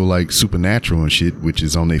watching a show like Supernatural and shit, which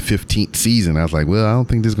is on their 15th season. I was like, well, I don't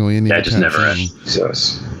think this is going to end. Yeah, it just anytime never soon. ends.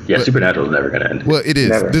 Jesus. Yeah, Supernatural is never gonna end. Well, it is.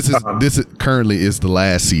 Never. This is currently is the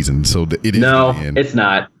last season, so it is. No, gonna end. it's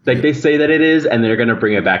not. Like they say that it is, and they're gonna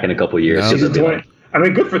bring it back in a couple years. No. So Season they'll be 20. I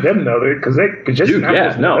mean, good for them though, because Dude,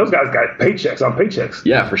 yeah, no. those guys got paychecks on paychecks.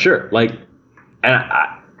 Yeah, for sure. Like, and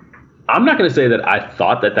I'm not going to say that I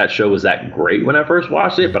thought that show was that great when I first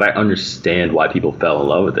watched it, but I understand why people fell in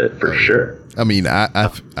love with it for sure. I mean,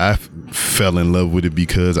 I fell in love with it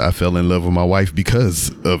because I fell in love with my wife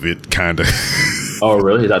because of it, kind of. Oh,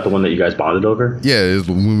 really? Is that the one that you guys bonded over? Yeah, it was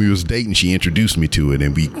when we was dating, she introduced me to it,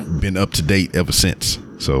 and we've been up to date ever since.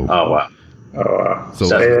 So, Oh, wow. Oh, wow.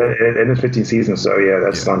 So- and it's 15 seasons, so yeah,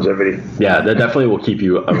 that's longevity. Yeah, that definitely will keep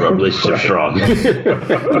you a relationship strong.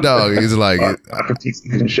 dog, it's like A 15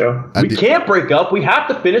 season show. I We did- can't break up. We have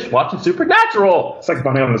to finish watching Supernatural. It's like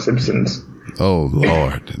bonding on The Simpsons. Oh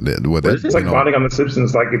Lord, is it? It's like bonding on The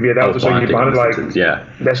Simpsons. Like if you that was the show you Bonding on bonded The like Simpsons, yeah.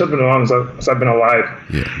 that show's been along since I've been alive.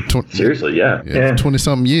 yeah, Seriously, yeah. Yeah.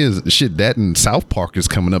 20-something years. Shit, that and South Park is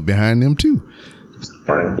coming up behind them too.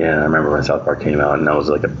 Yeah, I remember when South Park came out, and that was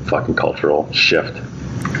like a fucking cultural shift.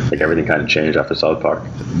 Like everything kind of changed after South Park.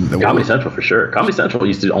 Comedy Central for sure. Comedy Central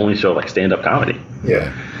used to only show like stand-up comedy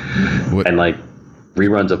Yeah. What- and like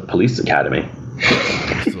reruns of Police Academy.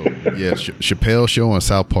 So, yeah, Chappelle Show on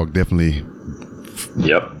South Park definitely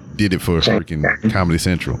Yep. did it for freaking Comedy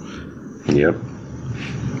Central. Yep.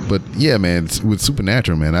 But yeah, man, with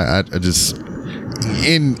Supernatural, man, I just,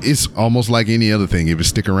 and it's almost like any other thing. If it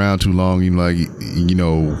stick around too long,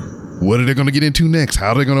 what are they going to get into next? How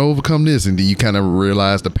are they going to overcome this? And then you kind of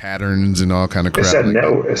realize the patterns and all kind of crap. It's that like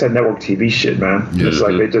that. it's that network TV shit, man. Yeah. It's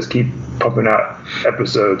like they just keep pumping out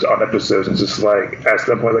episodes on episodes, and just like at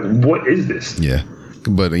some point, like, what is this? Yeah.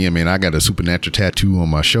 But yeah, man, I got a Supernatural tattoo on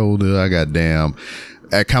my shoulder. I got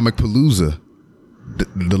at Comic Palooza,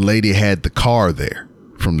 the lady had the car there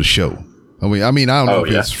from the show. I mean, I don't know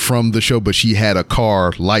if it's from the show, but she had a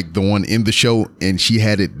car like the one in the show, and she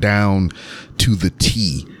had it down to the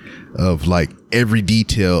T of like every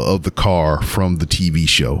detail of the car from the TV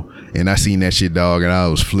show. And I seen that shit, dog, and I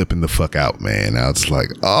was flipping the fuck out, man. I was like,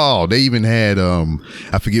 oh, they even had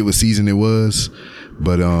I forget what season it was,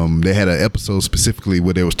 but they had an episode specifically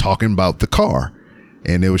where they was talking about the car.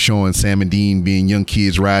 and they were showing Sam and Dean being young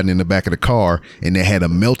kids riding in the back of the car, and they had a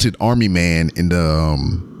melted army man in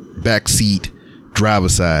the back seat,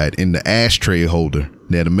 driver's side, in the ashtray holder.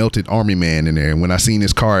 They had a melted army man in there. And when I seen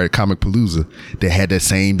this car at Comic Palooza, they had that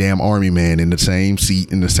same damn army man in the same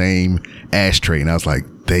seat, in the same ashtray. And I was like,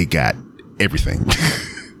 they got everything.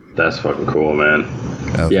 That's fucking cool, man.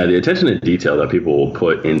 Yeah, the attention to detail that people will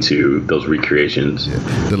put into those recreations. Yeah.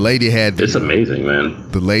 The lady had... It's amazing,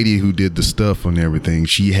 man. The lady who did the stuff and everything,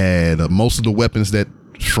 she had most of the weapons that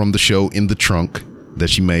from the show in the trunk that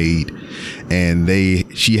she made, and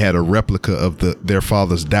she had a replica of their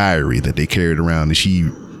father's diary that they carried around, and she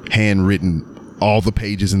handwritten all the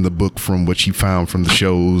pages in the book from what she found from the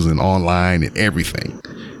shows and online and everything.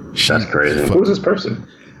 That's crazy. Who was this person?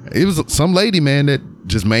 It was some lady, man, that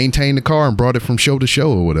just maintained the car and brought it from show to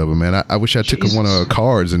show or whatever, man. I wish I took her one of her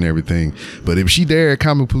cards and everything. But if she there at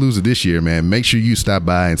Comic Palooza this year, man, make sure you stop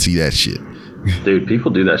by and see that shit. Dude,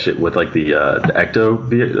 people do that shit with like the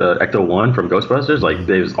Ecto 1 from Ghostbusters. Like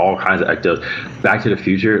there's all kinds of Ectos. Back to the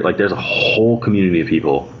Future, like there's a whole community of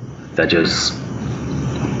people that just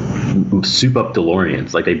soup up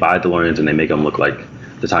DeLoreans. Like they buy DeLoreans and they make them look like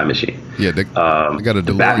the time machine. Yeah, they got a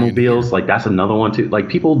the DeLorean Batmobiles, like that's another one too. Like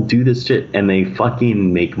people do this shit and they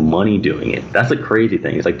fucking make money doing it. That's the crazy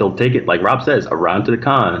thing. It's like they'll take it, like Rob says, around to the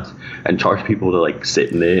cons and charge people to like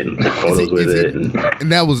sit in it and take photos with it.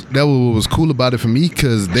 And that was what was cool about it for me,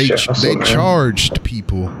 because they charged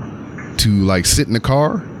people to like sit in the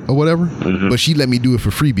car or whatever, but she let me do it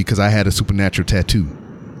for free because I had a Supernatural tattoo.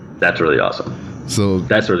 That's really awesome. So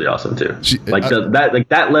that's really awesome too.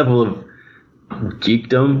 That level of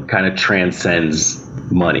geekdom kind of transcends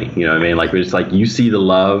money. You know what I mean? Like it's like you see the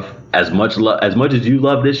love as much as you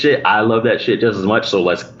love this shit. I love that shit just as much. So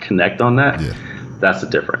let's connect on that. Yeah. That's the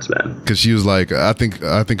difference, man. Because she was like, I think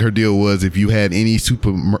her deal was if you had any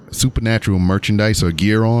Supernatural merchandise or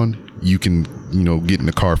gear on, you can get in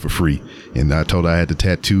the car for free. And I told her I had the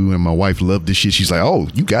tattoo, and my wife loved this shit. She's like, oh,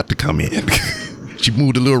 you got to come in. She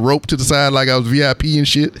moved a little rope to the side like I was VIP and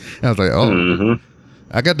shit. And I was like, oh.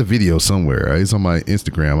 I got the video somewhere. Right? It's on my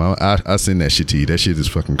Instagram. I send that shit to you. That shit is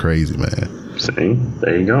fucking crazy, man. See,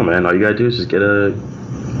 there you go, man. All you gotta do is just get a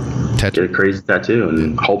crazy tattoo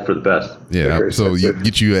and hope for the best. Yeah. So you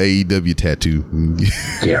get you an AEW tattoo.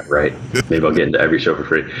 Yeah, right. Maybe I'll get into every show for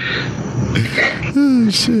free. Oh,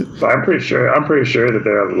 shit. So I'm pretty sure that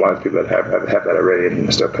there are a lot of people that have that already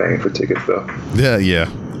and start paying for tickets though. Yeah.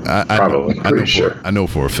 Probably. I know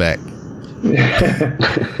for a fact. Yeah.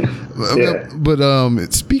 But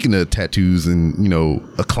speaking of tattoos and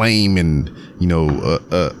acclaim and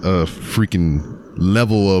a freaking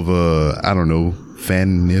level of I don't know,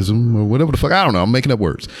 fanism or whatever the fuck, I don't know, I'm making up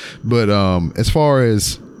words. But as far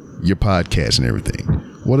as your podcast and everything,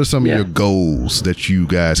 what are some of your goals that you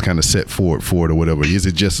guys kind of set forward for it or whatever? Is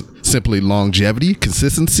it just simply longevity,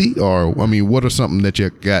 consistency, or what are something that you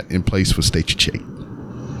got in place for State Your Chick?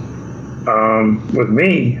 With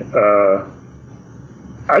me,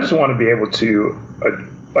 I just want to be able to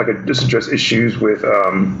just address issues with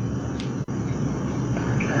a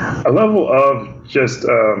level of just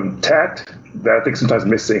tact that I think sometimes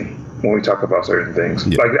missing when we talk about certain things.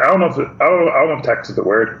 Yeah. Like I don't know if tact is the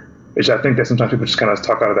word. Which I think that sometimes people just kind of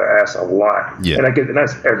talk out of their ass a lot. Yeah. And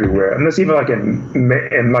that's everywhere. And that's even like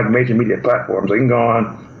in like major media platforms. Like you can go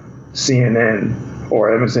on CNN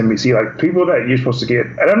or MSNBC, like people that you're supposed to get.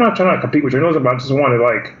 And I'm not trying to compete with journalism, but I just want to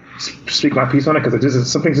like speak my piece on it because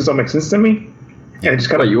some things just don't make sense to me. And it just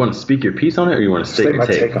kind of. You want to speak your piece on it, or you want to state your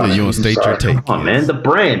take? You want to state your take? Come on, man. The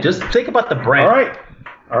brand. Just think about the brand.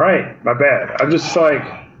 All right. My bad. I'm just like,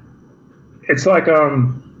 it's like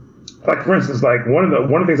Like for instance, like one of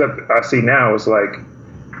the things that I see now is like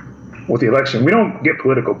with the election, we don't get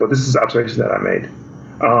political, but this is an observation that I made.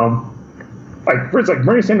 Like for instance, like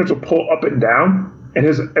Bernie Sanders will pull up and down, and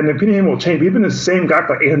the opinion will change. He's been the same guy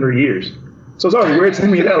for like 800 years, so it's always weird to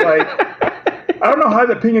me that like I don't know how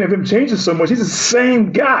the opinion of him changes so much. He's the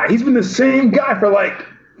same guy. He's been the same guy for like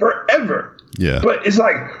forever. Yeah. But it's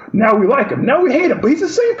like now we like him, now we hate him, but he's the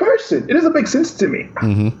same person. It doesn't make sense to me.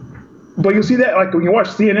 Mm-hmm. But you'll see that, like, when you watch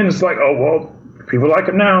CNN, it's like, oh, well, people like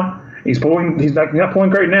him now. He's not pulling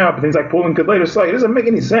great now, but he's, like, pulling good later. It's like, it doesn't make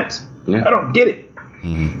any sense. Yeah. I don't get it.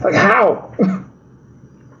 Mm-hmm. Like, how?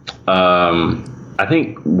 I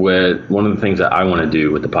think one of the things that I want to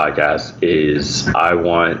do with the podcast is I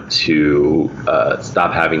want to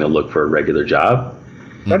stop having to look for a regular job.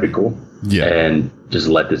 That'd be cool. Yeah. And just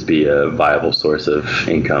let this be a viable source of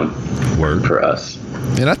income for us.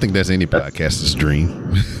 And I think that's any podcaster's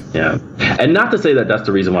dream. Yeah. And not to say that that's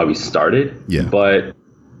the reason why we started, but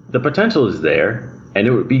the potential is there. And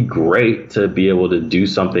it would be great to be able to do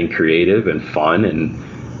something creative and fun and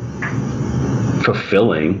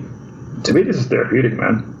fulfilling. To me, this is therapeutic,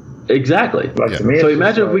 man. Exactly. Like, to me, so it's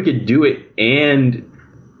imagine just if we could do it and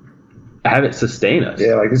have it sustain us.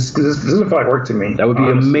 Yeah, like this doesn't feel like work to me. That would be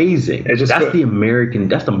amazing. That's the American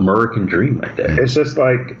dream right there. It's just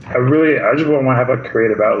like I just want to have a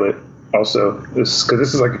creative outlet. Also, because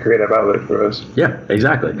this is like a creative outlet for us. Yeah,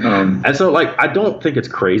 exactly. And so, like, I don't think it's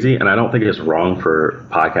crazy, and I don't think it's wrong for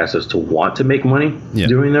podcasters to want to make money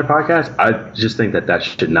doing their podcast. I just think that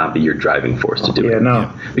should not be your driving force to do it. Yeah,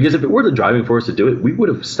 no. Because if it were the driving force to do it, we would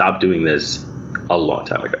have stopped doing this a long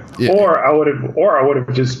time ago. Yeah. Or I would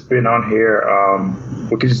have just been on here.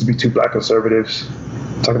 We could just be two black conservatives.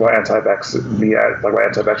 Talk about anti-vax, talk about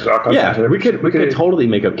anti-vaxxers. Yeah, we could totally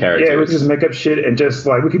make up characters. Yeah, we could just make up shit and just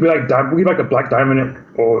like we could be like a black diamond,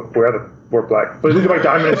 or we're black, but we could be like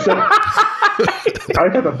Diamond and Silk. I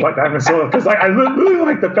got the black Diamond and Silk because like I really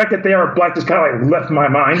like the fact that they are black. Just kind of like left my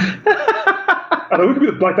mind. I thought we could be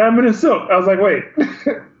the black Diamond and Silk. I was like, wait,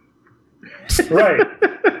 right.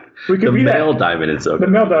 We could be male that. Diamond and Silk. The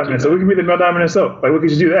male Diamond. So we could be the male Diamond and Silk. Like we could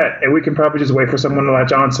just do that, and we can probably just wait for someone to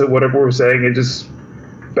latch on to whatever we're saying and just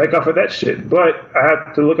back off of that shit. But I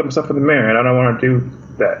have to look at myself in the mirror, and I don't want to do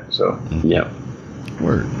that. So yeah,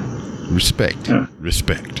 word, respect,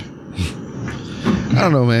 respect. I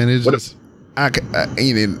don't know, man. It's just for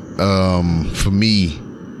me,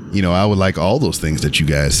 you know, I would like all those things that you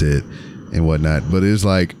guys said and whatnot, but it's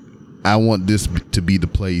like I want this to be the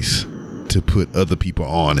place to put other people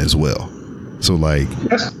on as well. So like,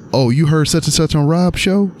 oh, you heard such and such on Rob's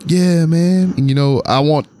show? Yeah, man. And you know, I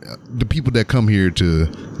want the people that come here to,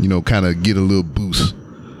 you know, kind of get a little boost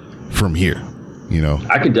from here, you know.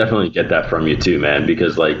 I can definitely get that from you too, man,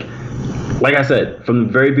 because like I said, from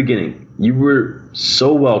the very beginning, you were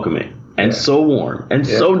so welcoming and so warm and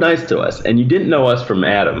so nice to us, and you didn't know us from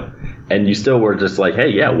Adam, and you still were just like, hey,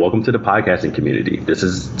 yeah, welcome to the podcasting community. This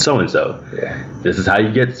is so-and-so. Yeah. This is how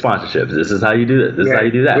you get sponsorships. This is how you do this. This is how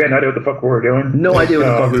you do that. We had no idea what the fuck we were doing. No idea what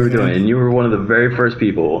the fuck we were doing. And you were one of the very first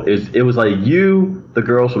people. It was like you, the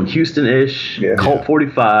girls from Houston-ish, Cult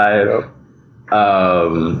 45,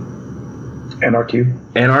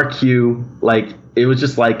 NRQ. Like, it was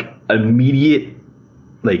just like immediate,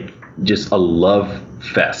 like, just a love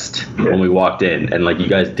fest when we walked in. And, like, you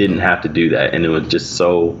guys didn't have to do that. And it was just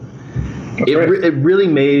so... It really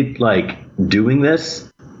made like doing this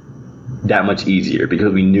that much easier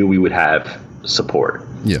because we knew we would have support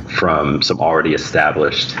from some already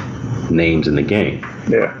established names in the game.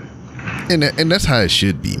 Yeah. And that's how it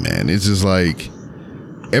should be, man. It's just like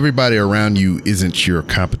everybody around you isn't your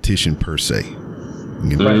competition per se.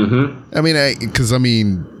 You know? Mm-hmm. I mean, because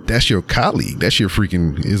that's your colleague. That's your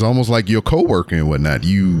freaking. It's almost like your coworker and whatnot.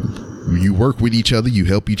 You work with each other. You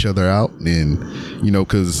help each other out, and you know,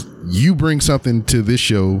 because you bring something to this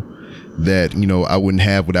show that, you know, I wouldn't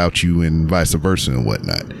have without you, and vice versa and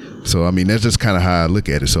whatnot. So, I mean, that's just kind of how I look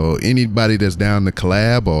at it. So anybody that's down to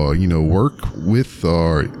collab or, you know, work with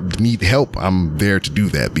or need help, I'm there to do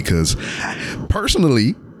that, because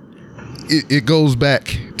personally, it goes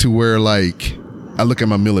back to where, like, I look at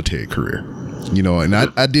my military career, you know, and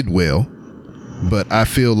I did well, but I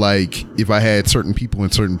feel like if I had certain people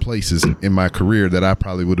in certain places in my career, that I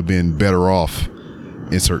probably would have been better off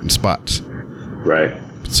in certain spots. Right.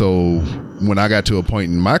 So when I got to a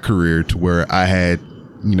point in my career to where I had,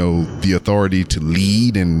 you know, the authority to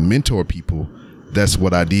lead and mentor people, that's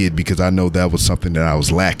what I did, because I know that was something that I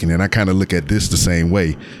was lacking. And I kind of look at this the same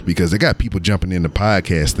way, because they got people jumping in the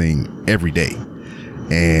podcast thing every day,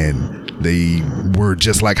 and they were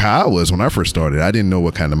just like how I was when I first started. I didn't know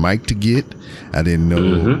what kind of mic to get. I didn't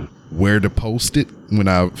know where to post it when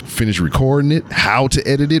I finished recording it, how to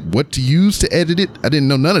edit it, what to use to edit it. I didn't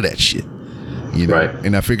know none of that shit, you know. Right.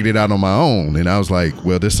 And I figured it out on my own, and I was like,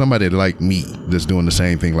 well, there's somebody like me that's doing the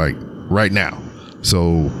same thing like right now,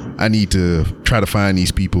 so I need to try to find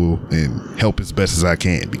these people and help as best as I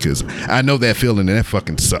can, because I know that feeling, and that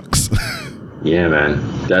fucking sucks. Yeah, man,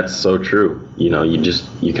 that's so true. You know,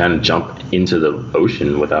 you kind of jump into the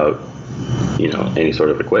ocean without, you know, any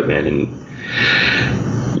sort of equipment, and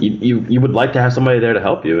you would like to have somebody there to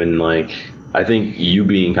help you. And like, I think you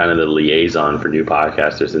being kind of the liaison for new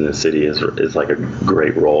podcasters in the city is like a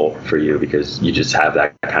great role for you, because you just have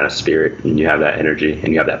that kind of spirit, and you have that energy,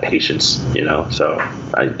 and you have that patience, you know. So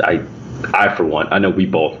I for one, I know we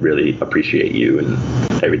both really appreciate you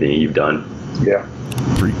and everything you've done. Yeah.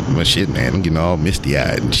 My shit, man, I'm getting all misty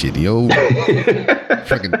eyed and shit. Yo,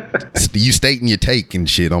 fucking, you stating your take and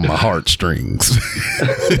shit on my heartstrings.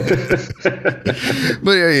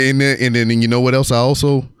 But and then you know what else I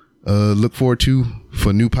also look forward to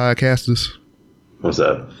for new podcasters? What's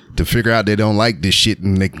up? To figure out they don't like this shit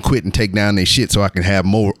and they can quit and take down their shit so I can have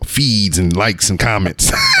more feeds and likes and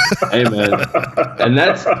comments. Hey man, and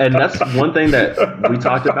that's one thing that we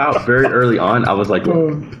talked about very early on. I was like,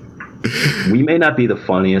 look, we may not be the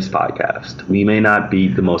funniest podcast. We may not be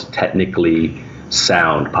the most technically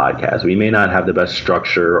sound podcast. We may not have the best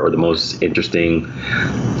structure or the most interesting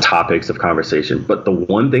topics of conversation. But the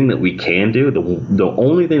one thing that we can do, the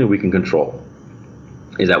only thing that we can control,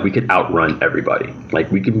 is that we could outrun everybody.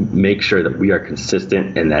 Like, we can make sure that we are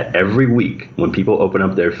consistent and that every week when people open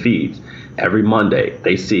up their feeds, every Monday,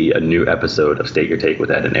 they see a new episode of State Your Take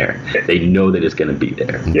with Ed and Aaron. They know that it's going to be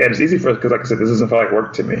there. Yeah, it's easy for us because, like I said, this doesn't feel like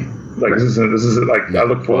work to me. Like, this isn't like, I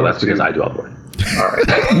look forward to. Well, that's because I do all the work. All right.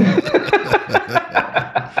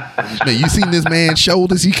 Man, you seen this man's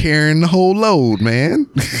shoulders? He carrying the whole load, man.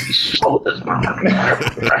 Shoulders, man.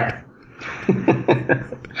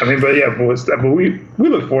 I mean, but yeah, but we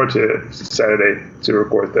look forward to Saturday to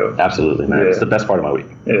record though. Absolutely, man. Yeah. It's the best part of my week.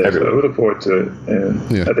 Yeah, so we look forward to it,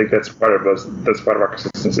 and Yeah. I think that's part of us. That's part of our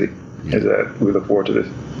consistency is that we look forward to this.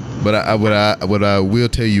 But what I will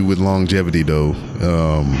tell you with longevity though,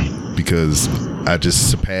 because I just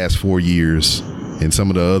surpassed 4 years, and some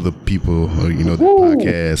of the other people, the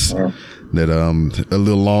podcasts that a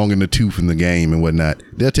little long in the tooth in the game and whatnot,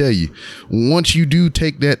 they'll tell you once you do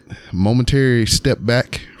take that momentary step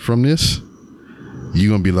back from this, you're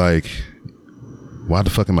gonna be like, why the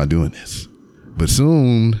fuck am I doing this? But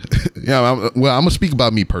soon, I'm gonna speak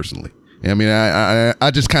about me personally. I mean,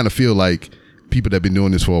 I just kind of feel like people that have been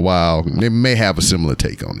doing this for a while, they may have a similar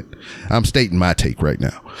take on it. I'm stating my take right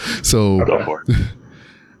now. So, Go for it.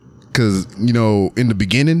 because in the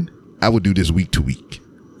beginning, I would do this week to week.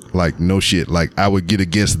 Like, no shit. Like, I would get a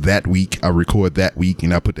guest that week, I record that week,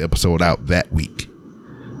 and I put the episode out that week.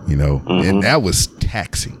 And that was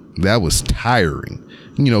taxing. That was tiring.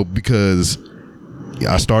 Because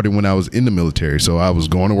I started when I was in the military, so I was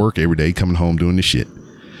going to work every day, coming home, doing this shit.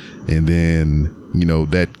 And then,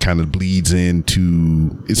 that kind of bleeds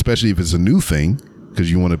into, especially if it's a new thing,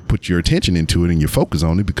 because you want to put your attention into it and your focus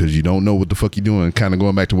on it because you don't know what the fuck you're doing. Kind of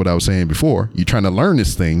going back to what I was saying before, you're trying to learn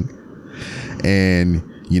this thing and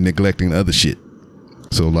you're neglecting other shit.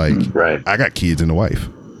 So like, right. I got kids and a wife.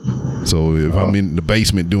 So if I'm in the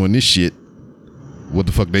basement doing this shit, what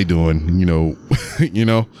the fuck they doing?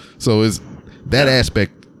 So it's that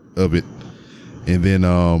aspect of it. And then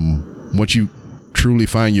once you truly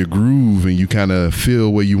find your groove and you kind of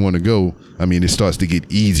feel where you want to go, I mean, it starts to get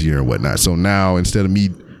easier and whatnot. So now instead of me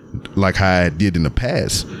like how I did in the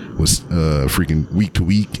past was freaking week to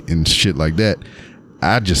week and shit like that,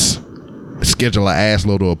 I just schedule an ass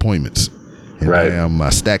load of appointments. And right. I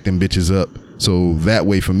stack them bitches up. So that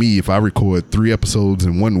way for me, if I record 3 episodes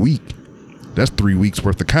in 1 week, that's 3 weeks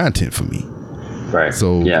worth of content for me. Right.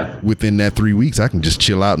 So within that 3 weeks, I can just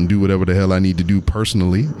chill out and do whatever the hell I need to do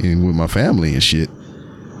personally and with my family and shit.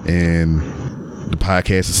 And the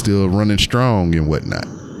podcast is still running strong and whatnot.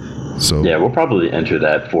 So yeah, we'll probably enter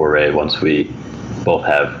that foray once we both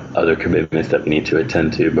have other commitments that we need to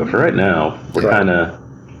attend to. But for right now, we're kind of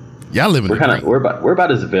we're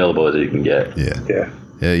about as available as you can get.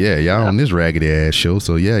 Yeah. Y'all on this raggedy ass show,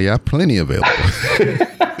 so y'all plenty available.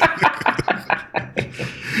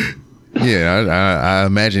 Yeah, I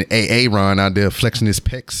imagine Ron out there flexing his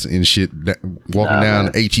pecs and shit, walking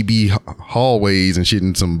down HEB hallways and shit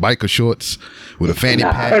in some biker shorts with a fanny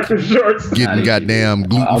pack, getting goddamn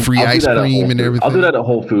gluten-free ice cream and everything. I'll do that at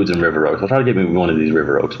Whole Foods in River Oaks. I'll try to get me one of these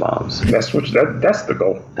River Oaks moms. That's the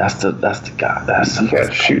goal. That's the guy. You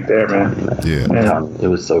gotta shoot there, man. Yeah. It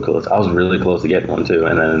was so close. I was really close to getting one too,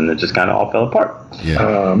 and then it just kind of all fell apart. Yeah.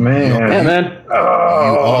 Oh man. Yeah, man.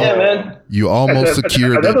 Man. You almost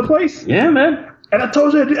secured another place. Yeah, man. And I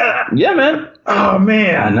told you. Yeah, man. Oh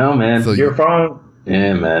man. I know, man. So your phone.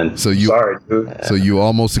 Yeah, man. Sorry, dude. So you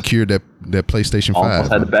almost secured that PlayStation 5.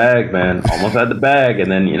 Almost had the bag, man. Almost had the bag, and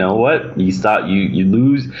then you know what? You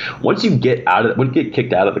lose once you get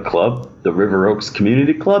kicked out of the club, the River Oaks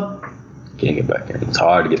Community Club. Can't get back in. It's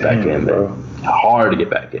hard to get back in, bro. man. Hard to get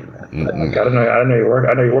back in, man. I don't know you work.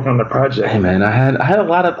 I know you're working on the project. Hey, man, I had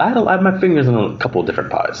my fingers in a couple of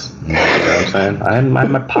different pies. You know what I'm saying? I had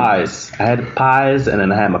my pies. I had pies, and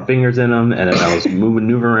then I had my fingers in them, and then I was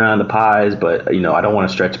maneuvering around the pies. But I don't want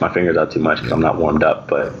to stretch my fingers out too much because I'm not warmed up.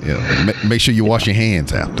 But make sure you wash your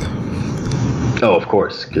hands after. Oh, of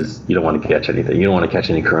course, because you don't want to catch anything. You don't want to catch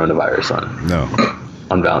any coronavirus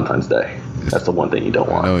on Valentine's Day. That's the one thing you don't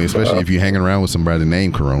want. No, especially if you're hanging around with somebody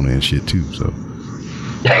named Corona and shit too. So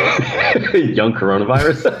young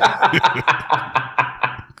coronavirus.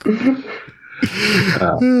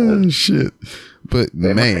 Oh, shit. But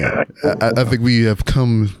man, I think we have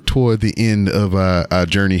come toward the end of our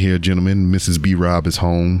journey here, gentlemen. Mrs. B. Rob is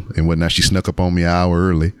home and whatnot. She snuck up on me an hour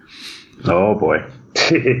early. Oh boy.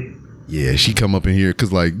 Yeah, she come up in here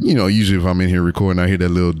because, like, you know, usually if I'm in here recording, I hear that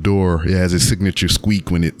little door. It has a signature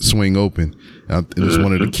squeak when it swing open. There's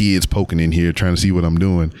one of the kids poking in here trying to see what I'm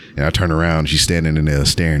doing. And I turn around, and she's standing in there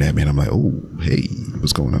staring at me. And I'm like, oh, hey,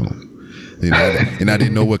 what's going on? And I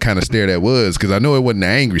didn't know what kind of stare that was because I know it wasn't an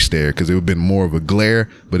angry stare because it would have been more of a glare,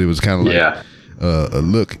 but it was kind of like a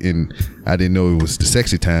look. And I didn't know it was the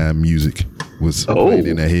Sexy Time music was played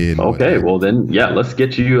in her head. Okay, well then, let's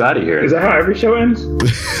get you out of here. Is that how every show ends?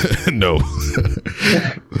 No.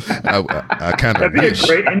 I kind of That'd be a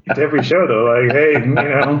great ending to every show, though. Like, hey, you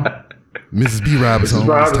know, Mrs. B. Rob is home.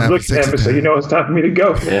 Rob is looking at me, so you know it's time for me to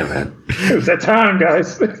go. Yeah, man. It's that time,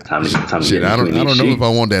 guys. Time to Shit, I don't know if I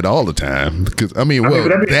want that all the time because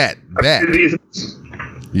that.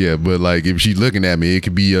 Yeah, but like if she's looking at me, it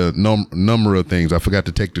could be a number of things. I forgot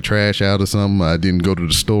to take the trash out or something. I didn't go to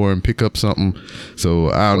the store and pick up something. So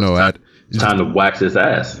I don't know. It's time to wax his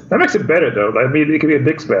ass. That makes it better, though. I mean, it could be a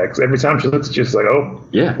dick bag. Every time she looks, just like, oh,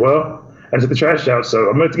 yeah. Well, I took the trash out, so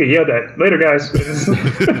I'm going to get yelled at. Later, guys.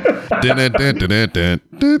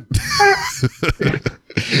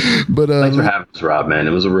 But thanks for having us, Rob, man.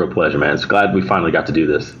 It was a real pleasure, man. It's glad we finally got to do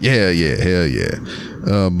this. Yeah, hell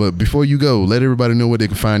yeah. But before you go, let everybody know where they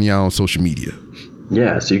can find y'all on social media.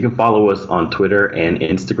 Yeah, so you can follow us on Twitter and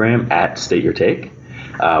Instagram at State Your Take.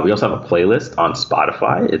 We also have a playlist on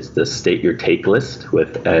Spotify. It's the State Your Take list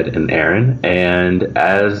with Ed and Aaron. And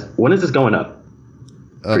when is this going up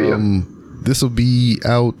for you? This will be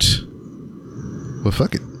out. Well,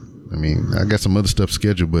 fuck it. I mean, I got some other stuff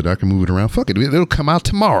scheduled, but I can move it around. Fuck it. It'll come out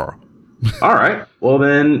tomorrow. All right. Well,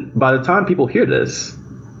 then by the time people hear this,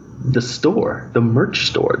 the store, the merch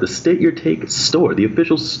store, the State Your Take store, the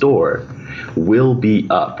official store will be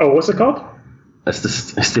up. Oh, what's it called?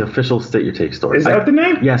 It's the official State Your Take store. Is that the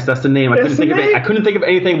name? Yes, that's the name. I couldn't think of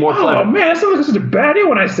anything more clever. Oh man, that sounds like such a bad idea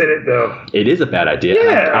when I said it, though. It is a bad idea.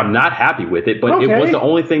 Yeah. I'm not happy with it, but it was the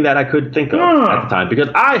only thing that I could think of at the time because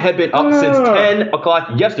I had been up since 10 o'clock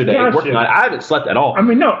yesterday working on it. I haven't slept at all. I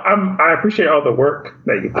mean, no, I appreciate all the work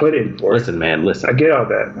that you put in for it. Listen. I get all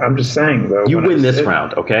that. I'm just saying, though. You win this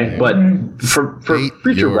round, okay? But for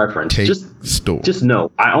future reference, just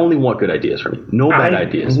know I only want good ideas from you. No bad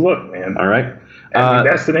ideas. Look, man. All right?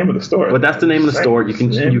 That's the name of the store. But that's the name of the store. You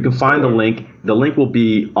can find the link. The link will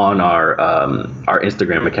be on our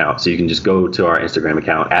Instagram account. So you can just go to our Instagram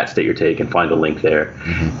account at State Your Take and find the link there.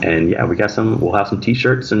 Mm-hmm. And we'll have some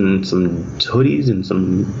t-shirts and some hoodies and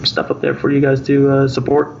some stuff up there for you guys to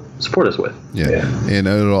support us with. Yeah. And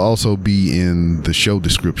it'll also be in the show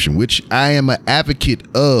description, which I am an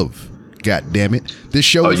advocate of. God damn it. This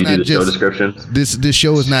show is not just show descriptions. This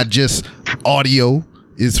show is not just audio.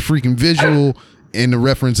 It's freaking visual. In the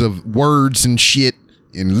reference of words and shit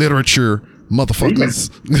in literature,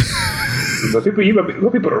 motherfuckers. But you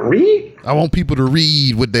want people to read? I want people to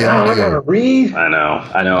read what they are. I gotta read. I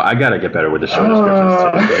know. I gotta get better with the show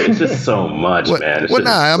descriptions. It's just so much, man.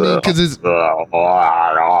 Because it's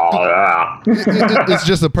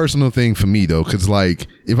just a personal thing for me though. Because like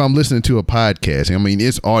if I'm listening to a podcast, I mean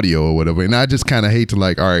it's audio or whatever, and I just kind of hate to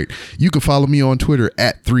like, all right, you can follow me on Twitter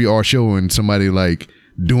at 3R Show, and somebody like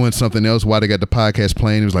doing something else while they got the podcast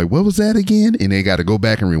playing. It was like, what was that again? And they got to go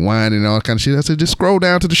back and rewind and all that kind of shit. I said, just scroll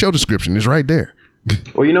down to the show description. It's right there.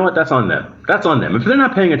 Well, you know what? That's on them. If they're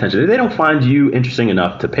not paying attention, if they don't find you interesting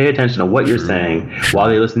enough to pay attention to what you're saying while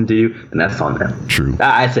they listen to you, then that's on them. True.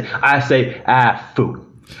 I say, fooey.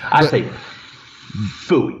 I say,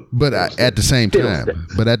 fooey. But at the same time,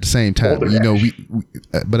 you know,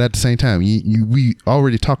 we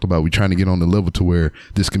already talked about we're trying to get on the level to where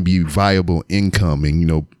this can be viable income and, you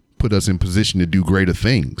know, put us in position to do greater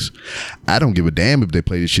things. I don't give a damn if they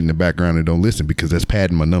play this shit in the background and don't listen because that's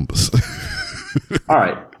padding my numbers. All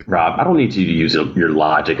right, Rob, I don't need you to use your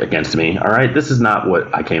logic against me. All right, this is not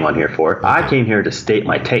what I came on here for. Okay. I came here to state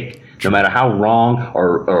my take, no matter how wrong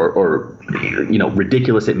or you know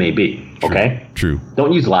ridiculous it may be. Okay. True.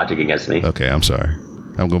 Don't use logic against me. Okay, I'm sorry.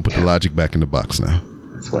 I'm gonna put the logic back in the box now.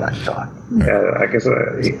 That's what I thought. Yeah, I guess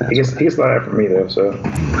he gets a lot out from me though. So.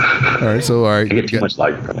 All right. I get too much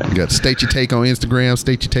logic from it. We got State Your Take on Instagram,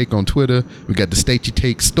 State Your Take on Twitter. We got the State Your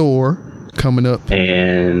Take store coming up,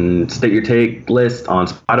 and State Your Take list on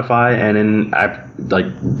Spotify, and then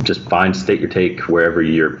just find State Your Take wherever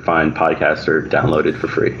your fine podcasts are downloaded for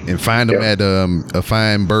free, and find them at a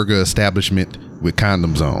fine burger establishment with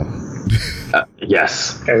condoms on.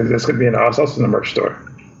 Yes, and that's gonna be also in the merch store.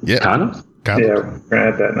 Yeah, condoms. Condoms? Yeah, we're gonna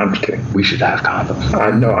add that. No, I'm just kidding. We should have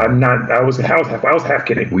condoms. No, I'm not. I was half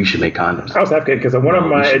kidding. We should make condoms. I was half kidding because one of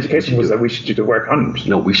my education was that we should wear condoms.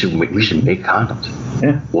 No, we should make condoms.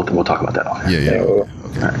 Yeah, we'll talk about that off. Yeah. well,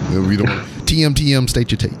 Okay. We don't TM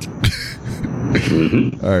state your take.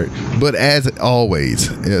 Mm-hmm. All right. But as always,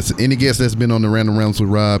 yes, any guest that's been on the Random Rounds with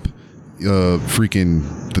Rob,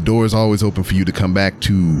 the door is always open for you to come back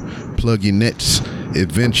to plug your next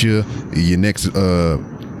adventure, your next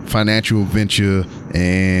financial venture,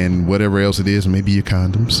 and whatever else it is. Maybe your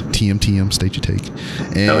condoms. TM state your take.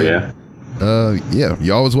 And, Hell yeah. Yeah,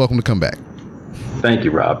 you're always welcome to come back. Thank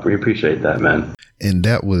you, Rob. We appreciate that, man. And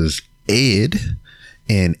that was Ed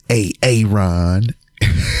and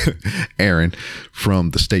Aaron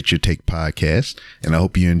from the State Your Take podcast. And I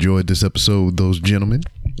hope you enjoyed this episode, those gentlemen.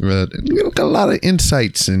 Got a lot of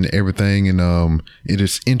insights and everything, and it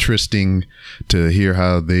is interesting to hear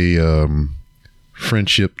how they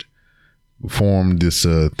friendship formed this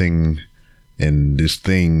thing, and this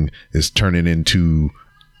thing is turning into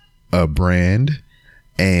a brand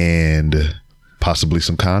and possibly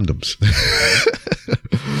some condoms.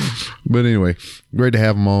 But anyway, great to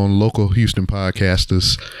have them on. Local Houston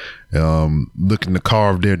podcasters looking to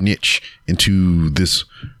carve their niche into this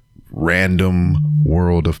random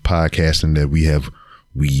world of podcasting that we have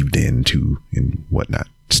weaved into and whatnot.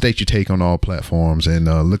 State your take on all platforms, and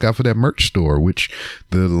look out for that merch store, which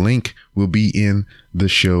the link will be in the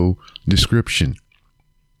show description.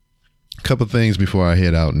 A couple things before I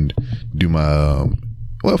head out and do my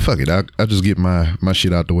well, fuck it. I'll just get my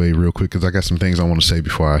shit out the way real quick because I got some things I want to say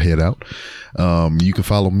before I head out. You can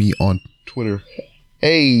follow me on Twitter.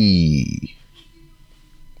 Hey,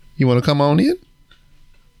 you want to come on in?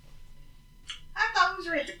 I thought we was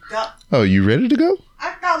ready to go. Oh, you ready to go?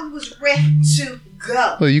 I thought we was ready to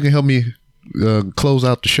go. Well, you can help me close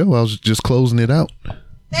out the show. I was just closing it out.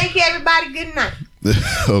 Thank you, everybody. Good night.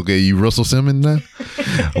 Okay, you Russell Simmons now?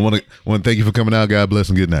 I want to thank you for coming out. God bless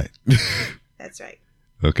and good night. That's right.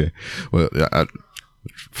 Okay. Well,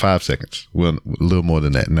 5 seconds. Well, a little more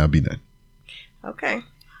than that, and I'll be done. Okay.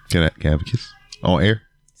 Can I have a kiss on air?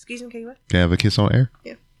 Excuse me, can you what? Can I have a kiss on air?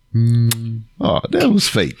 Yeah. Oh, that was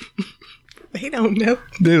fake. They don't know.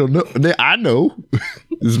 They don't know. I know.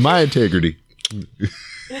 It's my integrity.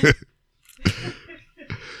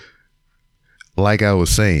 Like I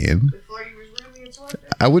was saying, Before you was rudely interrupted,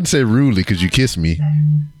 I wouldn't say rudely because you kissed me. I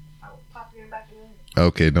will pop you in the back of the head.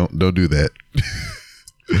 Okay, don't do that.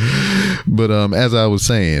 But as I was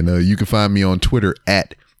saying, you can find me on Twitter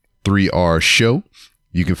at 3R Show.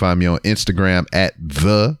 You can find me on Instagram at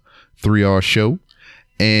the 3R Show,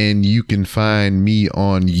 and you can find me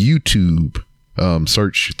on YouTube.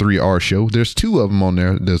 Search 3R Show. There's two of them on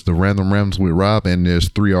there. There's the Random Rams with Rob, and there's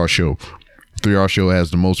 3R Show. 3R Show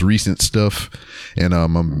has the most recent stuff, and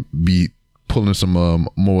I'm be pulling some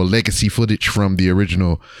more legacy footage from the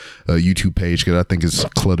original YouTube page because I think it's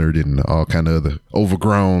cluttered and all kind of other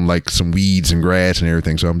overgrown, like some weeds and grass and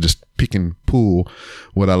everything. So I'm just pull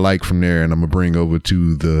what I like from there, and I'm gonna bring over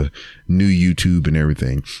to the new YouTube and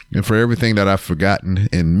everything. And for everything that I've forgotten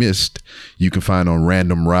and missed, you can find on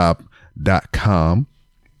randomrob.com,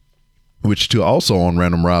 which to also on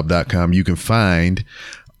randomrob.com you can find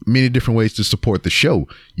many different ways to support the show.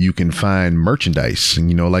 You can find merchandise,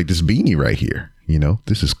 and like this beanie right here.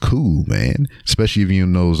 This is cool, man. Especially if you're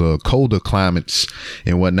in those colder climates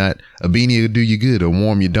and whatnot. A beanie will do you good, or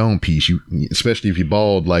warm your dome piece. Especially if you're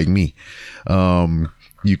bald like me. You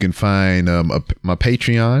can find my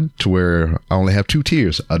Patreon, to where I only have 2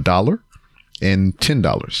 tiers: $1 and $10.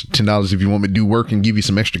 $10 if you want me to do work and give you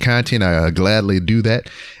some extra content, I gladly do that.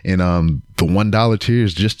 And the $1 tier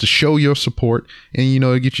is just to show your support, and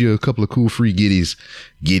it get you a couple of cool free goodies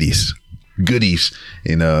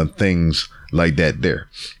and things like that there.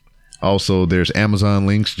 Also, there's Amazon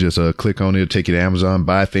links. Just click on it, take you to Amazon,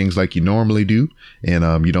 buy things like you normally do,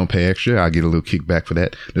 and you don't pay extra. I get a little kickback for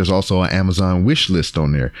that. There's also an Amazon wish list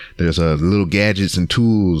on there. There's little gadgets and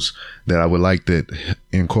tools that I would like to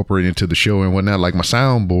incorporate into the show and whatnot, like my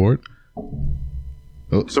soundboard.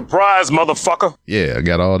 Oh. Surprise, motherfucker. Yeah, I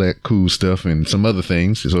got all that cool stuff and some other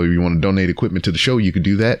things. So if you want to donate equipment to the show, you could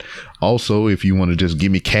do that. Also, if you want to just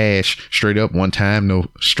give me cash straight up one time, no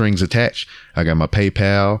strings attached, I got my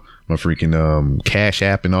PayPal, my freaking Cash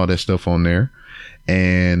App and all that stuff on there.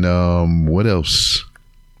 And what else?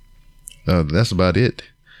 That's about it.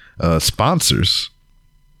 Sponsors.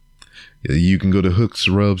 You can go to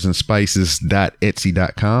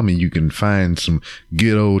hooksrubsandspices.etsy.com and you can find some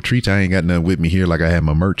good old treats. I ain't got nothing with me here like I have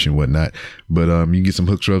my merch and whatnot, but you can get some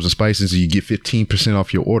Hooks, Rubs, and Spices, and you get 15%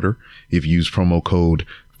 off your order if you use promo code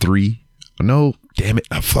damn it,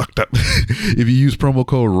 I fucked up. If you use promo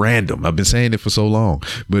code RANDOM, I've been saying it for so long,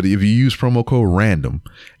 but if you use promo code RANDOM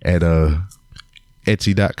at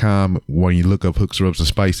Etsy.com, when you look up hooks, rubs, and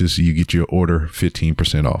spices, you get your order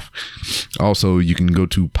 15% off. Also, you can go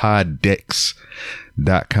to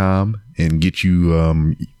poddex.com and get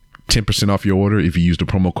you 10% off your order if you use the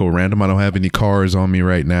promo code RANDOM. I don't have any cards on me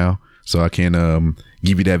right now, so I can't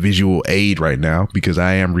give you that visual aid right now because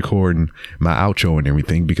I am recording my outro and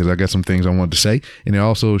everything because I got some things I want to say, and it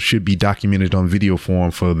also should be documented on video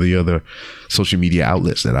form for the other social media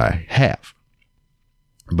outlets that I have.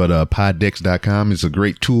 But poddex.com is a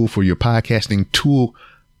great tool for your podcasting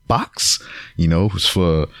toolbox. You know, it's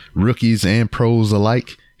for rookies and pros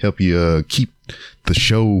alike. Help you keep the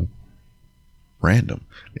show random.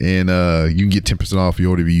 And you can get 10% off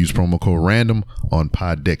your order if you use promo code RANDOM on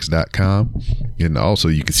poddex.com. And also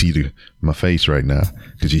you can see my face right now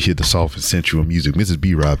because you hear the soft and sensual music. Mrs.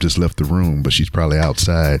 B-Rob just left the room, but she's probably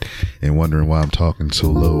outside and wondering why I'm talking so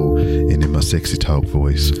low and in my sexy talk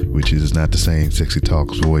voice, which is not the same sexy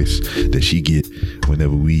talk voice that she get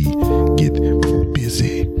whenever we get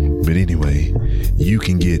busy. But anyway, you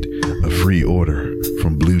can get a free order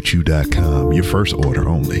from BlueChew.com, your first order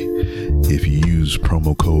only, if you use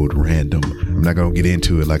promo code RANDOM. I'm not going to get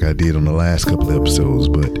into it like I did on the last couple of episodes,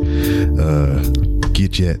 but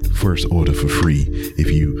get your first order for free if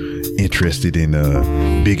you interested in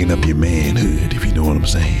bigging up your manhood, if you know what I'm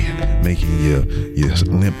saying, making your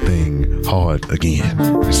limp thing hard again.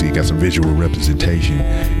 I see you got some visual representation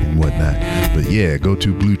and whatnot. But yeah, go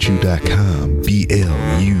to BlueChew.com,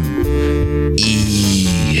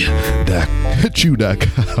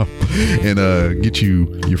 BLUE.chew.com and get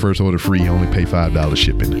you your first order free. Only pay $5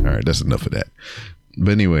 shipping. All right, that's enough of that.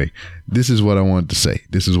 But anyway, this is what I wanted to say.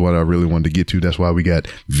 This is what I really wanted to get to. That's why we got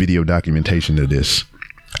video documentation of this.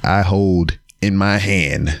 I hold in my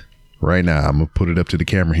hand right now, I'm going to put it up to the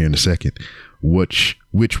camera here in a second, which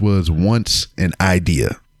was once an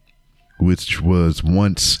idea, which was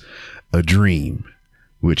once a dream,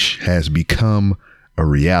 which has become a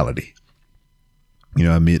reality. You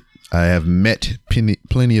know, I have met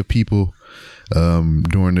plenty of people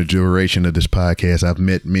during the duration of this podcast. I've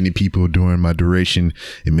met many people during my duration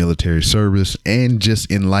in military service and just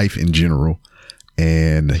in life in general.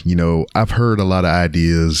 And, you know, I've heard a lot of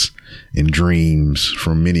ideas and dreams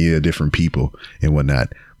from many different people and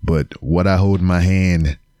whatnot. But what I hold in my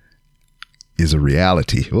hand is a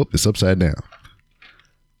reality. Oh, it's upside down.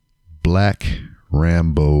 Black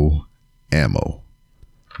Rambo ammo.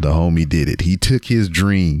 The homie did it. He took his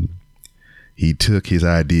dream. He took his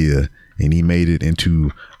idea and he made it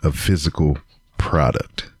into a physical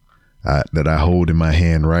product that I hold in my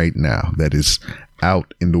hand right now that is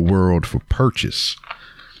out in the world for purchase.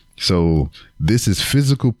 So this is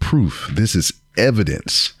physical proof. This is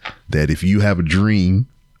evidence that if you have a dream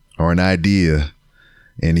or an idea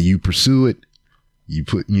and you pursue it, you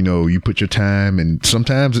put your time, and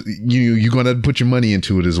sometimes you're going to put your money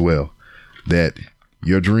into it as well, that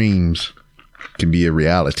your dreams can be a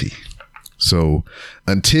reality. So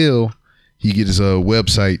until he gets his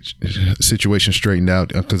website situation straightened out,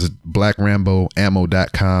 because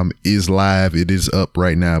blackramboammo.com is live. It is up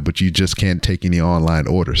right now, but you just can't take any online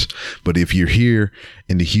orders. But if you're here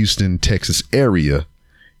in the Houston, Texas area,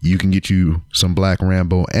 you can get you some Black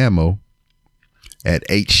Rambo ammo at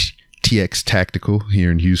HTX Tactical here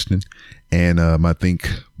in Houston. And I think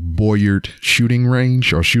Boyard Shooting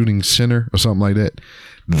Range or Shooting Center or something like that.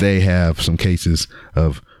 They have some cases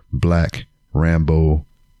of Black Rambo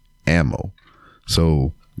ammo.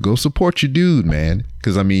 So go support your dude, man.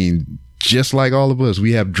 Because I mean, just like all of us,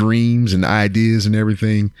 we have dreams and ideas and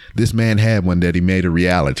everything. This man had one that he made a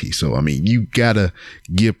reality. So I mean, you gotta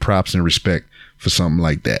give props and respect for something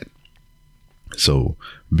like that. So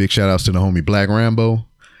big shout outs to the homie Black Rambo,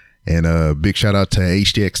 and a big shout out to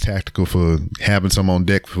HTX Tactical for having some on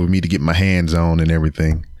deck for me to get my hands on and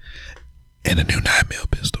everything, and a new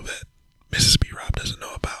 9mm pistol that Mrs. B-Rob doesn't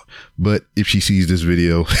know about. But if she sees this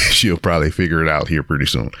video, she'll probably figure it out here pretty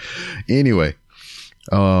soon. Anyway,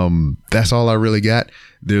 that's all I really got.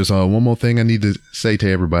 There's one more thing I need to say to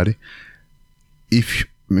everybody. If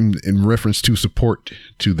in reference to support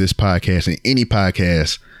to this podcast and any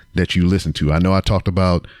podcast that you listen to, I know I talked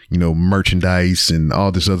about, merchandise and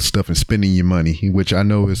all this other stuff and spending your money, which I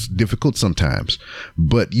know is difficult sometimes,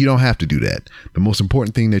 but you don't have to do that. The most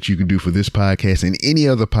important thing that you can do for this podcast and any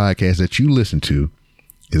other podcast that you listen to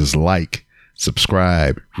is like,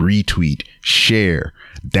 subscribe, retweet, share,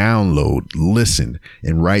 download, listen,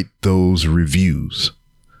 and write those reviews.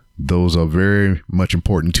 Those are very much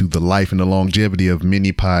important to the life and the longevity of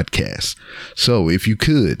many podcasts. So if you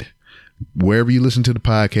could, wherever you listen to the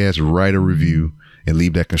podcast, write a review and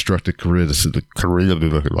leave that constructive criticism.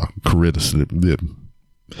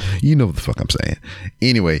 You know what the fuck I'm saying.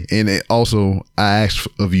 Anyway, and also I ask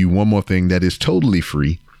of you one more thing that is totally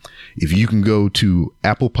free. If you can go to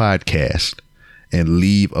Apple Podcast and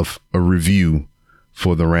leave a review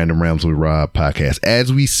for the Random Rambles with Rob podcast.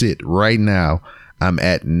 As we sit right now, I'm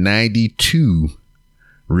at 92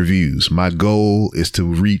 reviews. My goal is to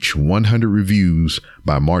reach 100 reviews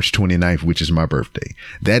by March 29th, which is my birthday.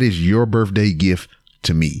 That is your birthday gift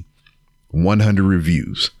to me. 100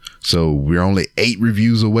 reviews. So we're only 8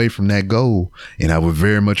 reviews away from that goal. And I would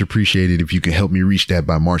very much appreciate it if you can help me reach that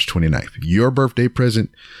by March 29th. Your birthday present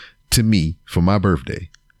to me for my birthday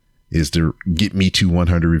is to get me to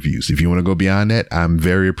 100 reviews. If you want to go beyond that, I'm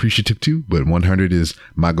very appreciative too, but 100 is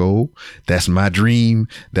my goal. That's my dream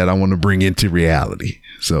that I want to bring into reality.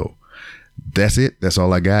 So that's it. That's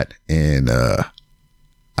all I got. And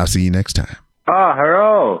I'll see you next time. Oh,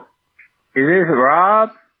 hello. Is this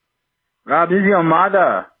Rob? Rob, this is your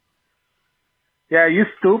mother. Yeah, you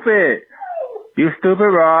stupid. You stupid,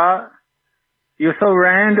 Rob. You're so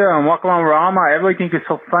random. Walk around Rama. Everything is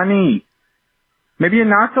so funny. Maybe you're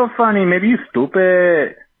not so funny. Maybe you're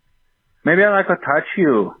stupid. Maybe I like to touch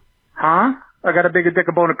you. Huh? I got a big dick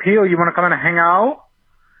bone appeal. You want to come in and hang out?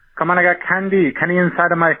 Come on, I got candy. Candy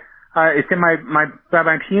inside of my, it's in my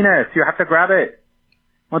penis. You have to grab it.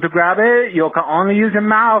 Want to grab it? You can only use your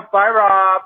mouth. Bye, Rob.